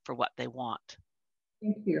vote for what they want.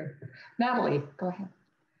 Thank you. Natalie, go ahead.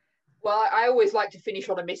 Well, I always like to finish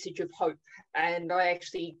on a message of hope. And I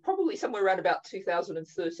actually, probably somewhere around about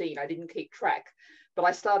 2013, I didn't keep track, but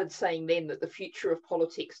I started saying then that the future of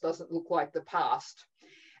politics doesn't look like the past.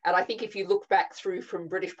 And I think if you look back through from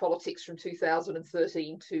British politics from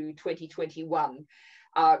 2013 to 2021,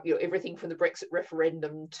 everything from the Brexit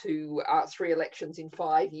referendum to 3 elections in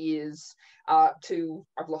 5 years to,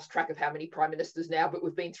 I've lost track of how many prime ministers now, but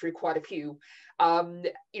we've been through quite a few.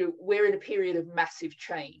 We're in a period of massive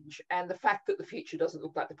change, and the fact that the future doesn't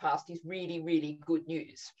look like the past is really, really good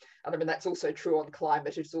news. And I mean, that's also true on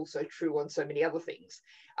climate. It's also true on so many other things.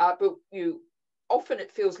 But often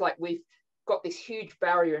it feels like we've got this huge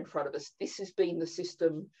barrier in front of us. This has been the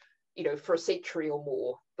system, for a century or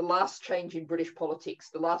more. The last change in British politics,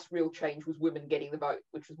 the last real change was women getting the vote,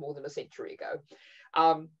 which was more than a century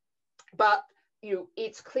ago. But you know,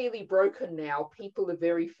 it's clearly broken now. People are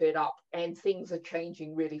very fed up and things are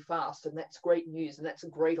changing really fast. And that's great news. And that's a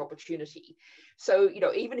great opportunity. So, you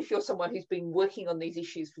know, even if you're someone who's been working on these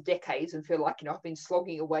issues for decades and feel like, you know, I've been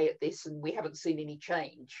slogging away at this and we haven't seen any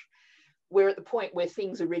change, we're at the point where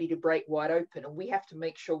things are ready to break wide open. And we have to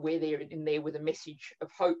make sure we're there with a message of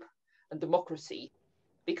hope and democracy.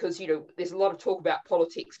 Because, you know, there's a lot of talk about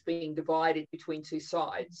politics being divided between two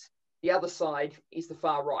sides. The other side is the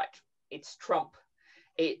far right. It's Trump,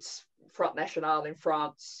 it's Front National in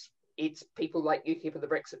France, it's people like UKIP and the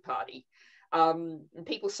Brexit Party. And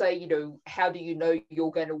people say, you know, how do you know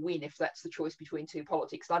you're going to win if that's the choice between two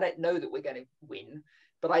politics? And I don't know that we're going to win,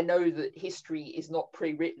 but I know that history is not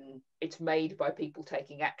pre-written. It's made by people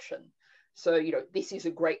taking action. So, you know, this is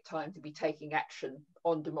a great time to be taking action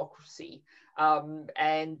on democracy.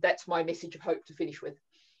 And that's my message of hope to finish with.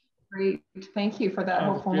 Great. Thank you for that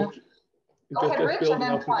hopefulness. Go ahead, Rich, and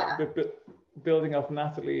then Klina. Building off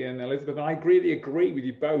Natalie and Elizabeth, and I really agree with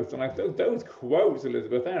you both. And those quotes,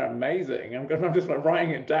 Elizabeth, they're amazing. I'm just like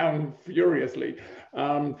writing it down furiously.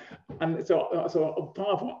 And so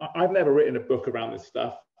I've never written a book around this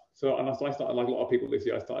stuff. So I started, like a lot of people this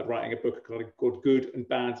year, I started writing a book called Good and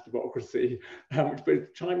Bad Democracy, which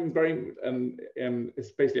chiming very,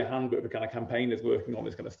 it's basically a handbook for kind of campaigners working on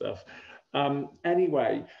this kind of stuff.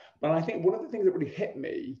 Anyway, but I think one of the things that really hit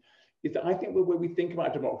me is that I think when we think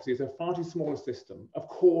about democracy, it's a far too small a system. Of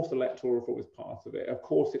course, electoral reform is part of it. Of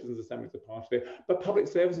course, citizens' assemblies are part of it. But public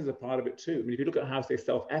services are part of it too. I mean, if you look at how, say,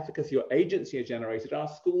 self-efficacy or agency are generated, our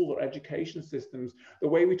schools or education systems, the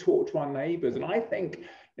way we talk to our neighbours. And I think,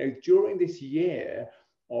 you know, during this year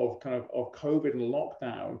of COVID and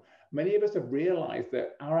lockdown, many of us have realized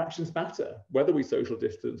that our actions matter, whether we social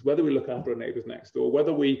distance, whether we look after our neighbors next door,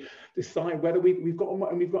 whether we decide whether we've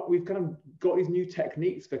kind of got these new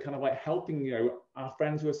techniques for kind of like helping, you know, our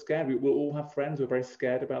friends who are scared. We will all have friends who are very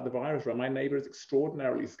scared about the virus, right? My neighbor is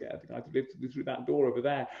extraordinarily scared. I lived through that door over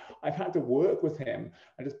there. I've had to work with him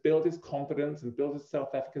and just build his confidence and build his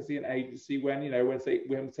self-efficacy and agency when, you know, when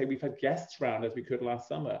say we've had guests around as we could last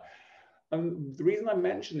summer. And the reason I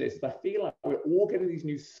mention this is I feel like we're all getting these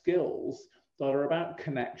new skills that are about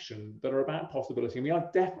connection, that are about possibility. And we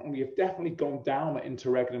have definitely gone down the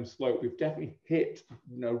interregnum slope. We've definitely hit,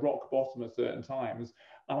 you know, rock bottom at certain times.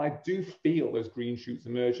 And I do feel those green shoots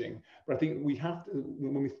emerging. But I think we have to,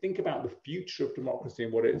 when we think about the future of democracy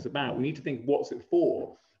and what it's about, we need to think, what's it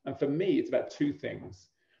for? And for me, it's about two things.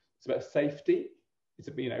 It's about safety. It's,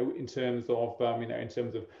 you know, in terms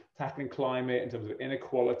of tackling climate, in terms of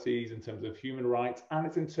inequalities, in terms of human rights, and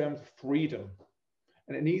it's in terms of freedom.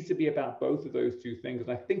 And it needs to be about both of those two things. And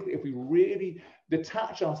I think that if we really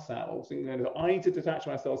detach ourselves, and, you know, I need to detach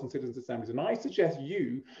myself from citizens' assemblies, and I suggest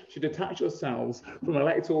you should detach yourselves from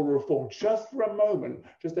electoral reform just for a moment,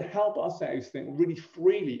 just to help ourselves think really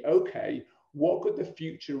freely, okay, what could the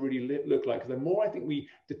future really look like? Because the more I think we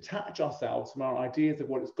detach ourselves from our ideas of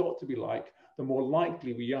what it's got to be like, the more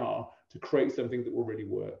likely we are to create something that will really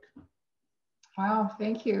work. Wow,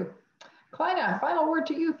 thank you. Klina, final word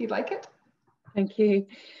to you if you'd like it. Thank you.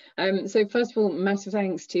 So first of all, massive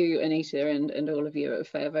thanks to Anita and all of you at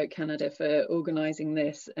Fair Vote Canada for organising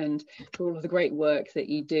this and for all of the great work that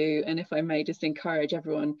you do. And if I may just encourage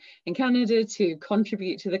everyone in Canada to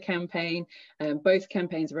contribute to the campaign. Both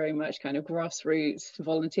campaigns are very much kind of grassroots,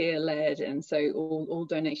 volunteer-led, and so all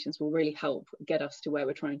donations will really help get us to where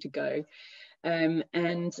we're trying to go.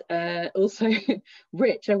 Also,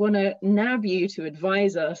 Rich, I want to nab you to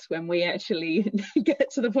advise us when we actually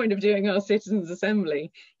get to the point of doing our citizens'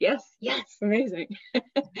 assembly. Yes, amazing.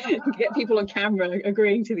 Get people on camera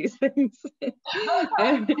agreeing to these things.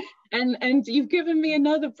 And you've given me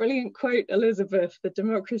another brilliant quote, Elizabeth, the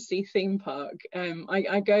democracy theme park.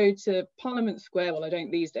 I go to Parliament Square, well, I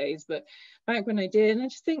don't these days, but back when I did, and I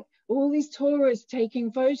just think, all these tourists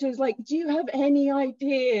taking photos, like, do you have any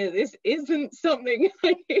idea this isn't something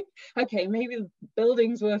like, okay, maybe the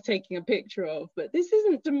building's worth taking a picture of, but this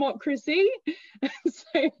isn't democracy.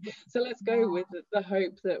 so let's go with the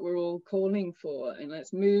hope that we're all calling for, and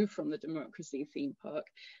let's move from the democracy theme park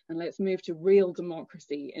and let's move to real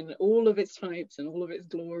democracy in all of its types and all of its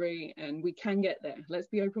glory, and we can get there. Let's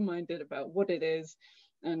be open-minded about what it is,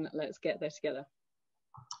 and let's get there together.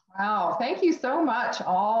 Wow, thank you so much,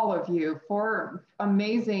 all of you, for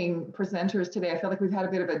amazing presenters today. I feel like we've had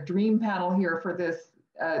a bit of a dream panel here for this,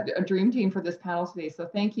 a dream team for this panel today. So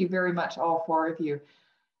thank you very much, all four of you.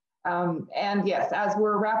 And yes, as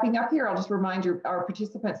we're wrapping up here, I'll just remind our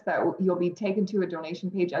participants that you'll be taken to a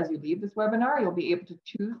donation page as you leave this webinar. You'll be able to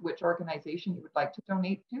choose which organization you would like to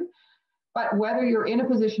donate to. But whether you're in a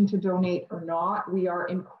position to donate or not, we are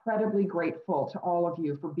incredibly grateful to all of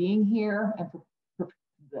you for being here and for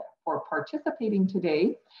for participating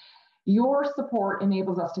today. Your support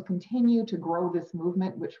enables us to continue to grow this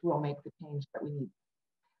movement, which will make the change that we need.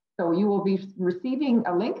 So you will be receiving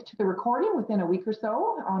a link to the recording within a week or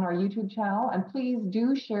so on our YouTube channel, and please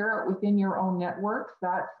do share it within your own networks.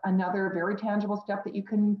 That's another very tangible step that you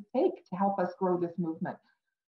can take to help us grow this movement.